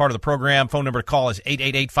for being a part of the program. Phone number to call is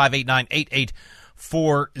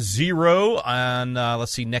 888-589-8840. And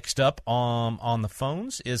let's see, next up on the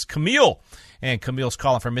phones is Camille. And Camille's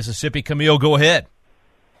calling from Mississippi. Camille, go ahead.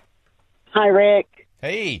 Hi, Rick.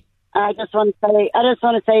 Hey. I just want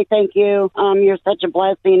to say thank you. You're such a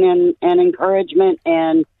blessing and encouragement,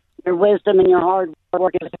 and your wisdom and your hard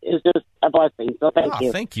work is just a blessing. So thank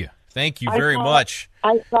you. Thank you. Thank you very much.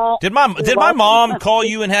 Did my mom call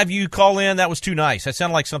you and have you call in? That was too nice. That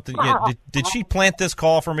sounded like something. Yeah, did she plant this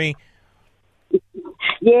call for me?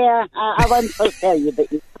 Yeah, I wasn't supposed to tell you, but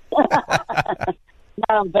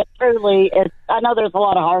no, but truly, I know there's a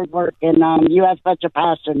lot of hard work, and you have such a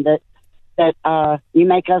passion that you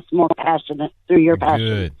make us more passionate through your passion.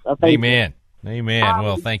 Good. So Amen. Amen.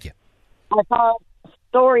 Well, thank you. I saw a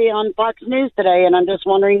story on Fox News today, and I'm just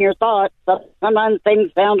wondering your thoughts. Sometimes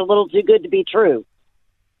things sound a little too good to be true.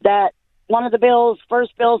 That one of the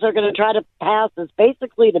first bills they're going to try to pass is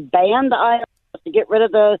basically to ban the IRS, to get rid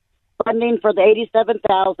of the funding for the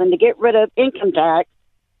 $87,000, to get rid of income tax,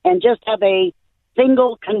 and just have a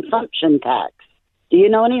single consumption tax. Do you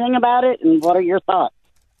know anything about it, and what are your thoughts?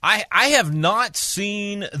 I have not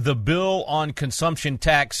seen the bill on consumption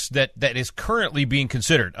tax that is currently being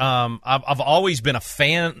considered. I've always been a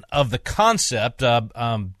fan of the concept. Bill,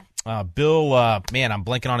 I'm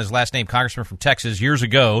blanking on his last name, congressman from Texas years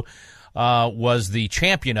ago, was the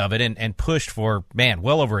champion of it and pushed for,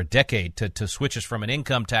 well over a decade to switch us from an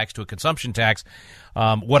income tax to a consumption tax.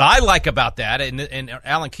 What I like about that, and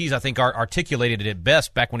Alan Keyes, I think, articulated it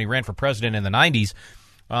best back when he ran for president in the 90s,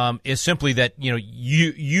 is simply that,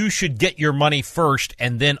 you should get your money first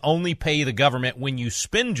and then only pay the government when you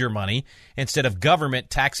spend your money instead of government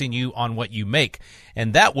taxing you on what you make.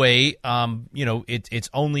 And that way, it's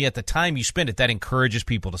only at the time you spend it. That encourages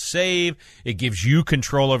people to save. It gives you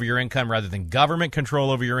control over your income rather than government control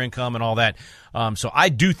over your income and all that. So I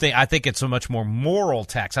think it's a much more moral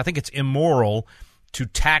tax. I think it's immoral to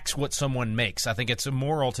tax what someone makes. I think it's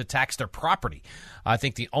immoral to tax their property. I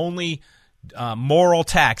think the only moral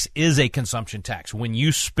tax is a consumption tax. When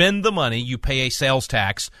you spend the money, you pay a sales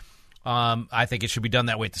tax. I think it should be done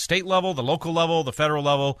that way at the state level, the local level, the federal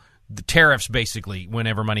level, the tariffs. Basically,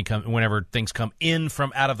 whenever things come in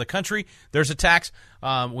from out of the country, there's a tax.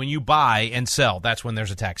 When you buy and sell, that's when there's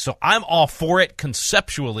a tax. So I'm all for it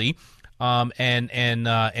conceptually, and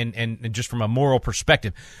just from a moral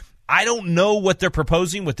perspective. I don't know what they're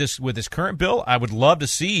proposing with this current bill. I would love to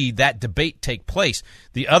see that debate take place.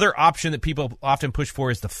 The other option that people often push for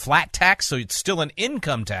is the flat tax. So it's still an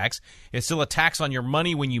income tax. It's still a tax on your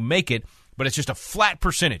money when you make it, but it's just a flat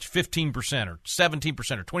percentage, 15% or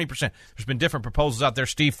 17% or 20%. There's been different proposals out there.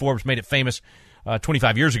 Steve Forbes made it famous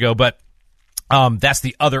 25 years ago, but that's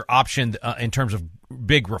the other option in terms of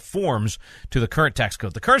big reforms to the current tax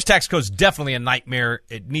code. The current tax code is definitely a nightmare.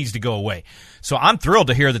 It needs to go away. So I'm thrilled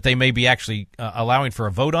to hear that they may be actually allowing for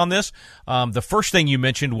a vote on this. The first thing you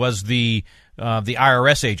mentioned was the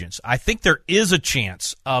IRS agents. I think there is a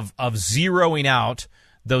chance of zeroing out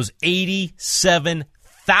those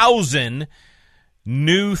 87,000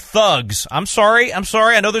 new thugs. I'm sorry.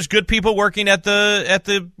 I know there's good people working at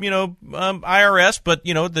the IRS, but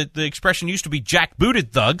the expression used to be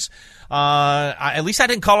jackbooted thugs. At least I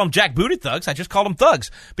didn't call them jackbooted thugs. I just called them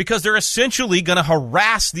thugs because they're essentially going to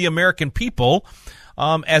harass the American people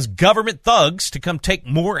as government thugs to come take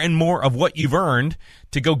more and more of what you've earned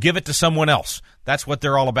to go give it to someone else. That's what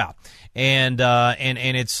they're all about. And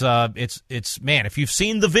it's man, if you've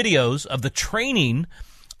seen the videos of the training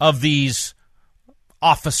of these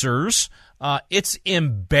officers, it's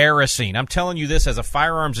embarrassing. I'm telling you this as a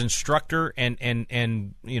firearms instructor and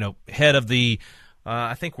head of the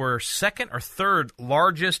I think we're second or third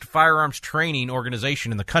largest firearms training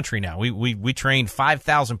organization in the country now. We trained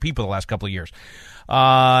 5,000 people the last couple of years.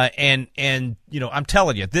 I'm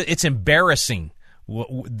telling you, it's embarrassing.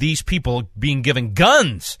 These people being given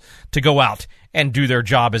guns to go out and do their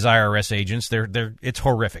job as IRS agents. It's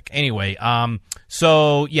horrific. Anyway,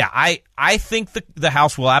 so yeah, I think the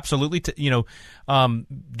House will absolutely do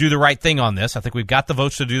the right thing on this. I think we've got the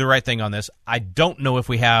votes to do the right thing on this. I don't know if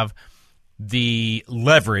we have the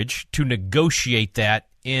leverage to negotiate that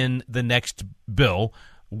in the next bill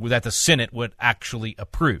that the Senate would actually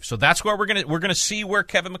approve. So that's where we're gonna see where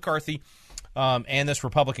Kevin McCarthy and this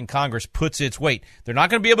Republican Congress puts its weight. They're not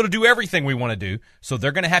going to be able to do everything we want to do, so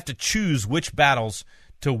they're going to have to choose which battles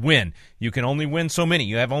to win. You can only win so many.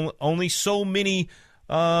 You have only so many,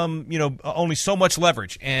 only so much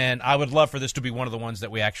leverage. And I would love for this to be one of the ones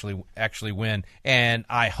that we actually win. And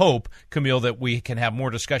I hope, Camille, that we can have more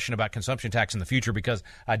discussion about consumption tax in the future because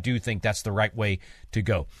I do think that's the right way to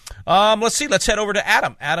go. Let's see. Let's head over to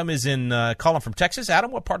Adam. Adam is calling from Texas.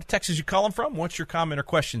 Adam, what part of Texas you calling from? What's your comment or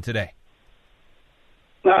question today?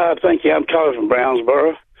 Thank you. I'm calling from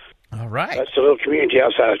Brownsboro. All right. That's a little community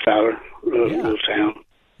outside of Tyler, little town.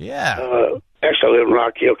 Yeah. Actually, I live in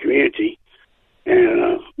Rock Hill community,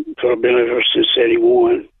 and so I've been there since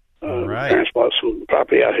 1971. All right. Parents bought some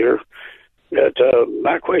property out here. But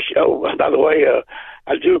my question, by the way,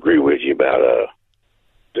 I do agree with you about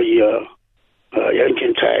the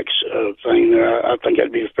income tax thing there. I think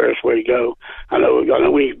that'd be the fairest way to go. I know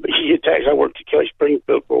we get taxed. I worked at Kelly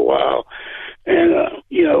Springfield for a while. And,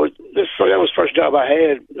 that was the first job I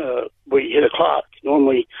had where you hit a clock.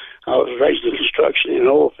 Normally, I was raised in construction in an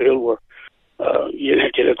oil field where you didn't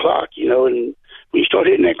have to hit a clock, and when you start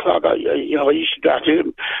hitting that clock, I used to drive to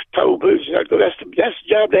the toll booths. And I'd go, that's the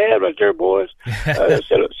job to have right there, boys.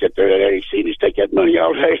 Sit there at AC and just take that money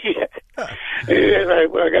all day.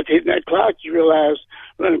 And when I got to hitting that clock, you realize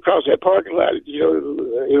running across that parking lot,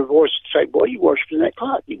 your voice would say, boy, you worship in that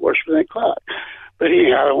clock. You worship in that clock. But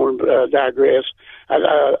anyhow, I don't want to digress.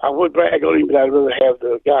 I would brag on him, but I'd rather have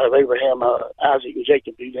the God of Abraham, Isaac, and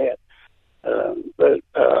Jacob do that. But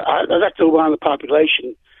I'd like to know why the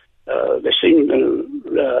population they seem in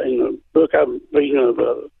the book I'm reading of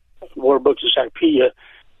World Books Encyclopedia,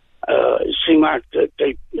 it seemed like that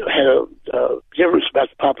they had a difference about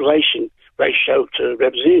the population ratio to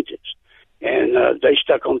representatives, and they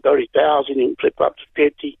stuck on 30,000 and flipped up to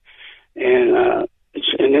 50, and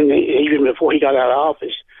then even before he got out of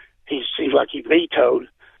office, he seems like he vetoed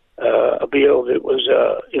a bill that was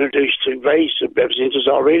introduced to raise the representatives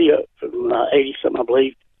already up from 80 something, I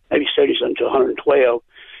believe, maybe 70 something to 112.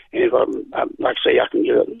 And if I'm like I say, I can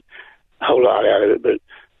get a whole lot out of it, but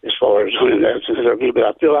as far as but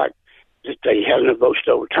I feel like that they have enough votes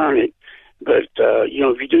to overturn it. But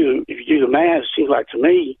if you do the math, it seems like to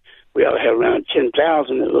me we ought to have around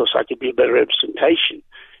 10,000. It looks like it'd be a better representation.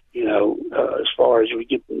 As far as we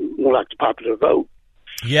get more like the popular vote.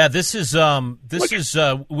 Yeah, this is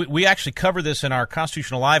we actually cover this in our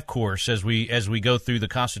Constitutional Live course as we go through the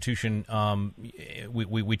Constitution.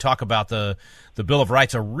 We talk about the Bill of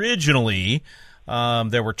Rights. Originally,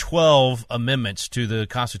 there were 12 amendments to the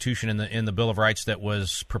Constitution in the Bill of Rights that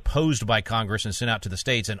was proposed by Congress and sent out to the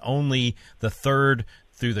states, and only the 3rd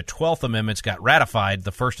through the 12th amendments got ratified.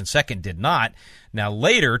 The 1st and 2nd did not. Now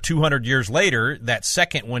later, 200 years later, that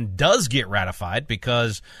 2nd one does get ratified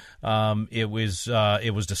because it was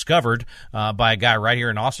discovered by a guy right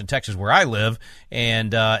here in Austin, Texas, where I live,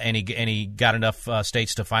 and he got enough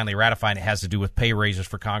states to finally ratify, and it has to do with pay raises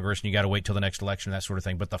for Congress, and you got to wait till the next election, that sort of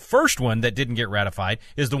thing. But the first one that didn't get ratified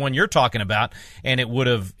is the one you're talking about, and it would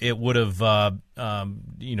have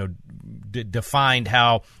defined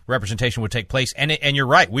how representation would take place, and you're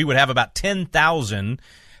right, we would have about 10,000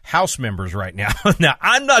 House members right now. Now,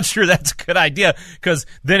 I'm not sure that's a good idea because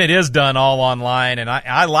then it is done all online, and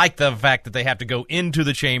I like the fact that they have to go into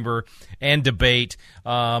the chamber and debate.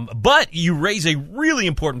 But you raise a really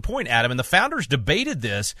important point, Adam, and the founders debated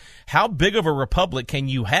this. How big of a republic can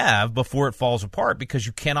you have before it falls apart? Because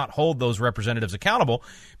you cannot hold those representatives accountable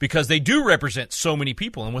because they do represent so many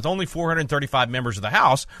people, and with only 435 members of the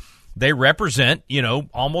House, they represent,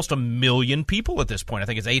 almost 1 million people at this point. I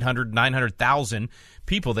think it's 800, 900,000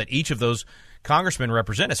 people that each of those congressmen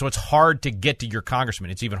represent. So it's hard to get to your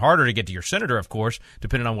congressman. It's even harder to get to your senator, of course,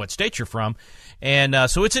 depending on what state you're from. And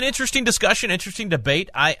so it's an interesting discussion, interesting debate.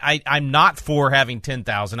 I'm not for having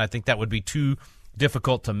 10,000. I think that would be too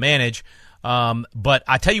difficult to manage. But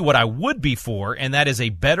I tell you what I would be for, and that is a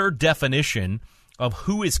better definition of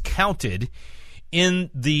who is counted in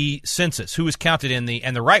the census, who is counted and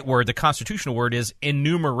the right word, the constitutional word, is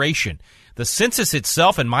enumeration. The census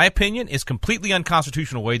itself, in my opinion, is completely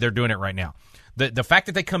unconstitutional the way they're doing it right now. The fact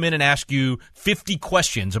that they come in and ask you 50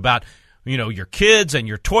 questions about, your kids and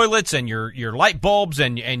your toilets and your light bulbs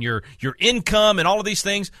and your income and all of these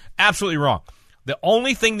things, absolutely wrong. The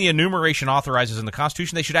only thing the enumeration authorizes in the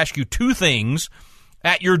Constitution, they should ask you 2 things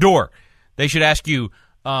at your door. They should ask you,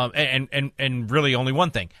 and really only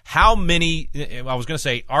one thing. How many, I was going to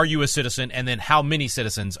say, are you a citizen? And then how many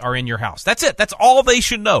citizens are in your house? That's it. That's all they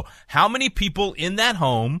should know. How many people in that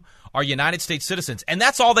home are United States citizens? And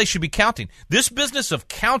that's all they should be counting. This business of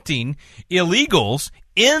counting illegals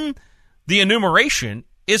in the enumeration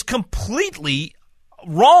is completely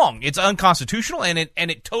wrong. It's unconstitutional, and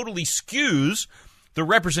it totally skews the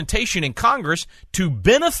representation in Congress to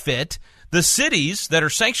benefit the cities that are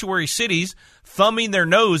sanctuary cities thumbing their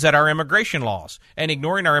nose at our immigration laws and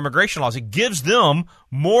ignoring our immigration laws. It gives them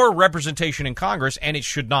more representation in Congress, and it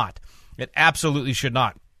should not. It absolutely should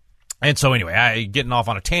not. And so anyway, getting off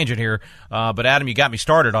on a tangent here, but Adam, you got me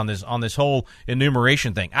started on this whole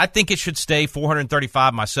enumeration thing. I think it should stay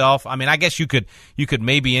 435 myself. I mean, I guess you could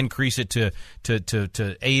maybe increase it to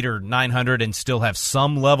 800 or 900 and still have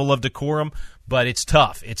some level of decorum. But it's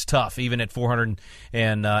tough. It's tough, even at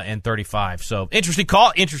 435. So interesting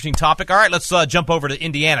call, interesting topic. All right, let's jump over to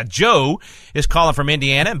Indiana. Joe is calling from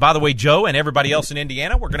Indiana. And by the way, Joe and everybody else in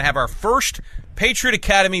Indiana, we're going to have our first Patriot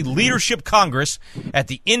Academy Leadership Congress at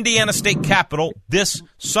the Indiana State Capitol this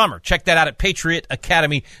summer. Check that out at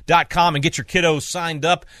patriotacademy.com and get your kiddos signed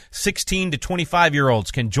up. 16 to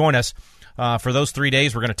 25-year-olds can join us. For those 3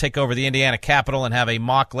 days, we're going to take over the Indiana Capitol and have a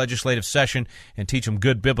mock legislative session and teach them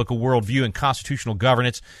good biblical worldview and constitutional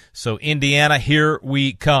governance. So, Indiana, here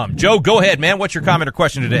we come. Joe, go ahead, man. What's your comment or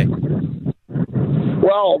question today?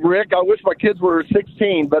 Well, Rick, I wish my kids were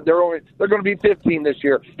 16, but they're going to be 15 this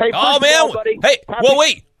year. Hey, oh man, buddy, hey, well,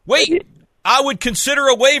 wait. I would consider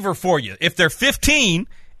a waiver for you if they're 15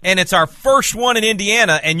 and it's our first one in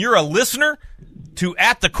Indiana, and you're a listener to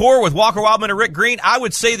At the Core with Walker Wildman and Rick Green. I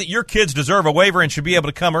would say that your kids deserve a waiver and should be able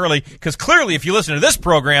to come early, because clearly if you listen to this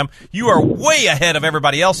program, you are way ahead of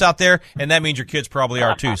everybody else out there, and that means your kids probably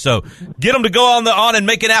are too. So get them to go on and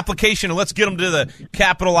make an application, and let's get them to the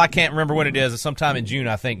Capitol. I can't remember when it is. It's sometime in June,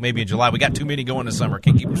 I think, maybe in July. We got too many going this summer.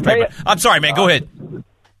 Can't keep them straight. But I'm sorry, man. Go ahead.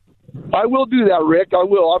 I will do that, Rick. I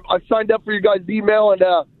will. I signed up for your guys' email, and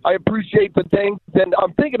I appreciate the thing. And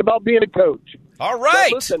I'm thinking about being a coach. All right.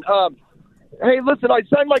 So listen, I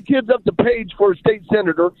signed my kids up to Page for a state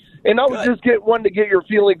senator, and I was just wanting to get your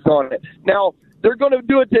feelings on it. Now, they're going to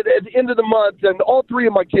do it at the end of the month, and all three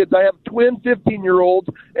of my kids, I have twin 15-year-olds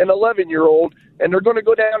and 11-year-old, and they're going to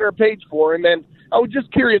go down there Page for him. And I was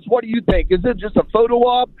just curious, what do you think? Is it just a photo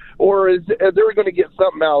op, or are they going to get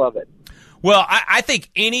something out of it? Well, I think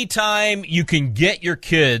anytime you can get your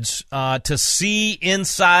kids to see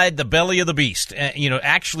inside the belly of the beast,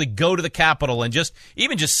 actually go to the Capitol and just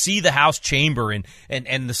see the House chamber and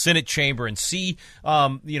the Senate chamber and see,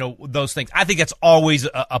 those things. I think that's always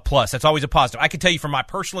a plus. That's always a positive. I can tell you from my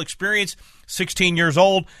personal experience, 16 years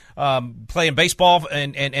old, playing baseball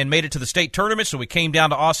and made it to the state tournament. So we came down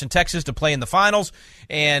to Austin, Texas to play in the finals,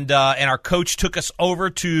 and our coach took us over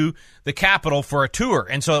to the Capitol for a tour.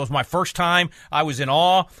 And so it was my first time. I was in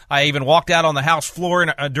awe. I even walked out on the House floor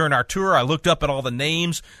during our tour. I looked up at all the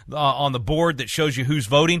names on the board that shows you who's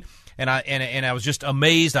voting. And I was just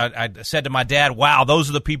amazed. I said to my dad, "Wow, those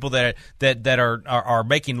are the people that are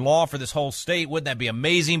making law for this whole state. Wouldn't that be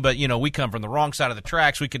amazing?" But we come from the wrong side of the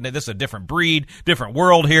tracks. This is a different breed, different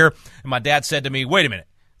world here. And my dad said to me, "Wait a minute,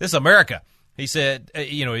 this is America." He said,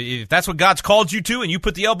 if that's what God's called you to and you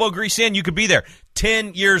put the elbow grease in, you could be there.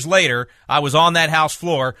 10 years later, I was on that House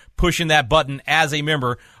floor pushing that button as a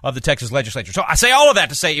member of the Texas legislature. So I say all of that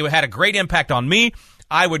to say it had a great impact on me.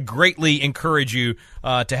 I would greatly encourage you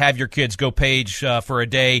to have your kids go Page for a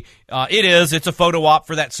day. It's a photo op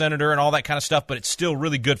for that senator and all that kind of stuff, but it's still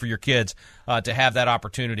really good for your kids to have that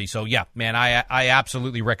opportunity. So, yeah, man, I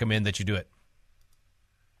absolutely recommend that you do it.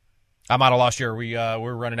 I might have lost you.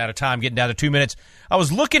 We're running out of time, getting down to 2 minutes. I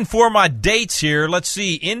was looking for my dates here. Let's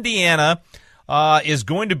see. Indiana is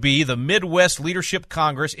going to be, the Midwest Leadership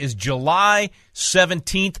Congress is July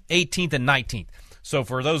 17th, 18th, and 19th. So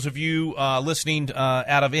for those of you listening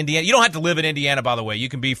out of Indiana, you don't have to live in Indiana, by the way. You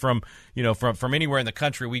can be from anywhere in the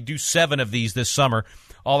country. We do 7 of these this summer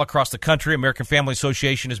all across the country. American Family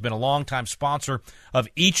Association has been a longtime sponsor of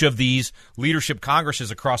each of these leadership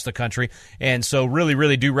congresses across the country. And so really,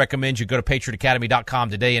 really do recommend you go to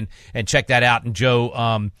patriotacademy.com today and check that out. And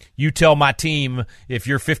Joe, you tell my team, if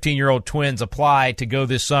your 15-year-old twins apply to go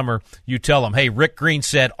this summer, you tell them, hey, Rick Green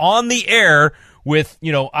said on the air with,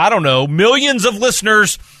 millions of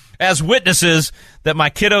listeners as witnesses that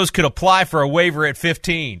my kiddos could apply for a waiver at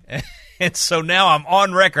 15. And so now I'm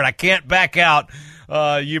on record. I can't back out.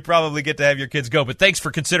 You probably get to have your kids go. But thanks for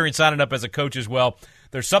considering signing up as a coach as well.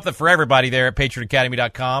 There's something for everybody there at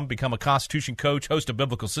patriotacademy.com. Become a Constitution coach, host a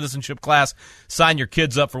biblical citizenship class, sign your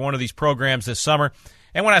kids up for one of these programs this summer.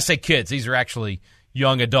 And when I say kids, these are actually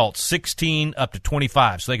young adults, 16 up to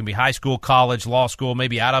 25. So they can be high school, college, law school,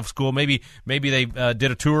 maybe out of school. Maybe they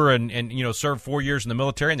did a tour and served 4 years in the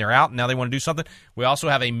military and they're out and now they want to do something. We also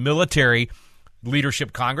have a military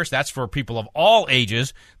leadership Congress. That's for people of all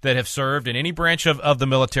ages that have served in any branch of the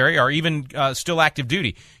military or even still active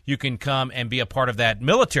duty. You can come and be a part of that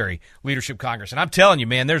military leadership Congress. And I'm telling you,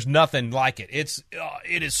 man, there's nothing like it.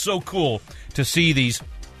 It is so cool to see these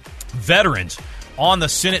veterans on the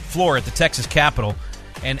Senate floor at the Texas Capitol.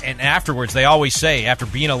 And afterwards, they always say, after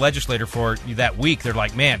being a legislator for that week, they're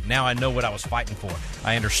like, man, now I know what I was fighting for.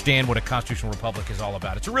 I understand what a constitutional republic is all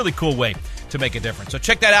about. It's a really cool way to make a difference. So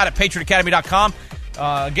check that out at patriotacademy.com.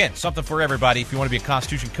 Again, something for everybody. If you want to be a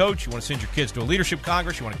Constitution coach, you want to send your kids to a leadership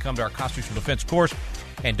Congress, you want to come to our Constitutional Defense course.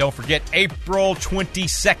 And don't forget, April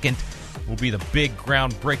 22nd will be the big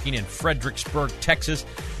groundbreaking in Fredericksburg, Texas,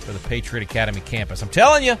 for the Patriot Academy campus. I'm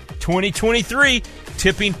telling you, 2023,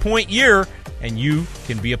 tipping point year, and you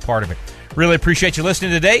can be a part of it. Really appreciate you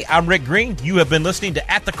listening today. I'm Rick Green. You have been listening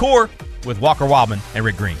to At the Core with Walker Wildman and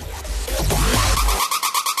Rick Green.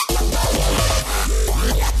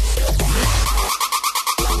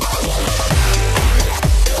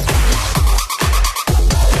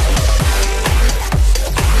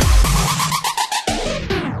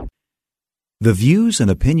 The views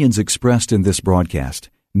and opinions expressed in this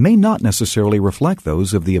broadcast may not necessarily reflect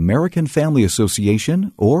those of the American Family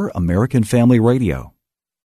Association or American Family Radio.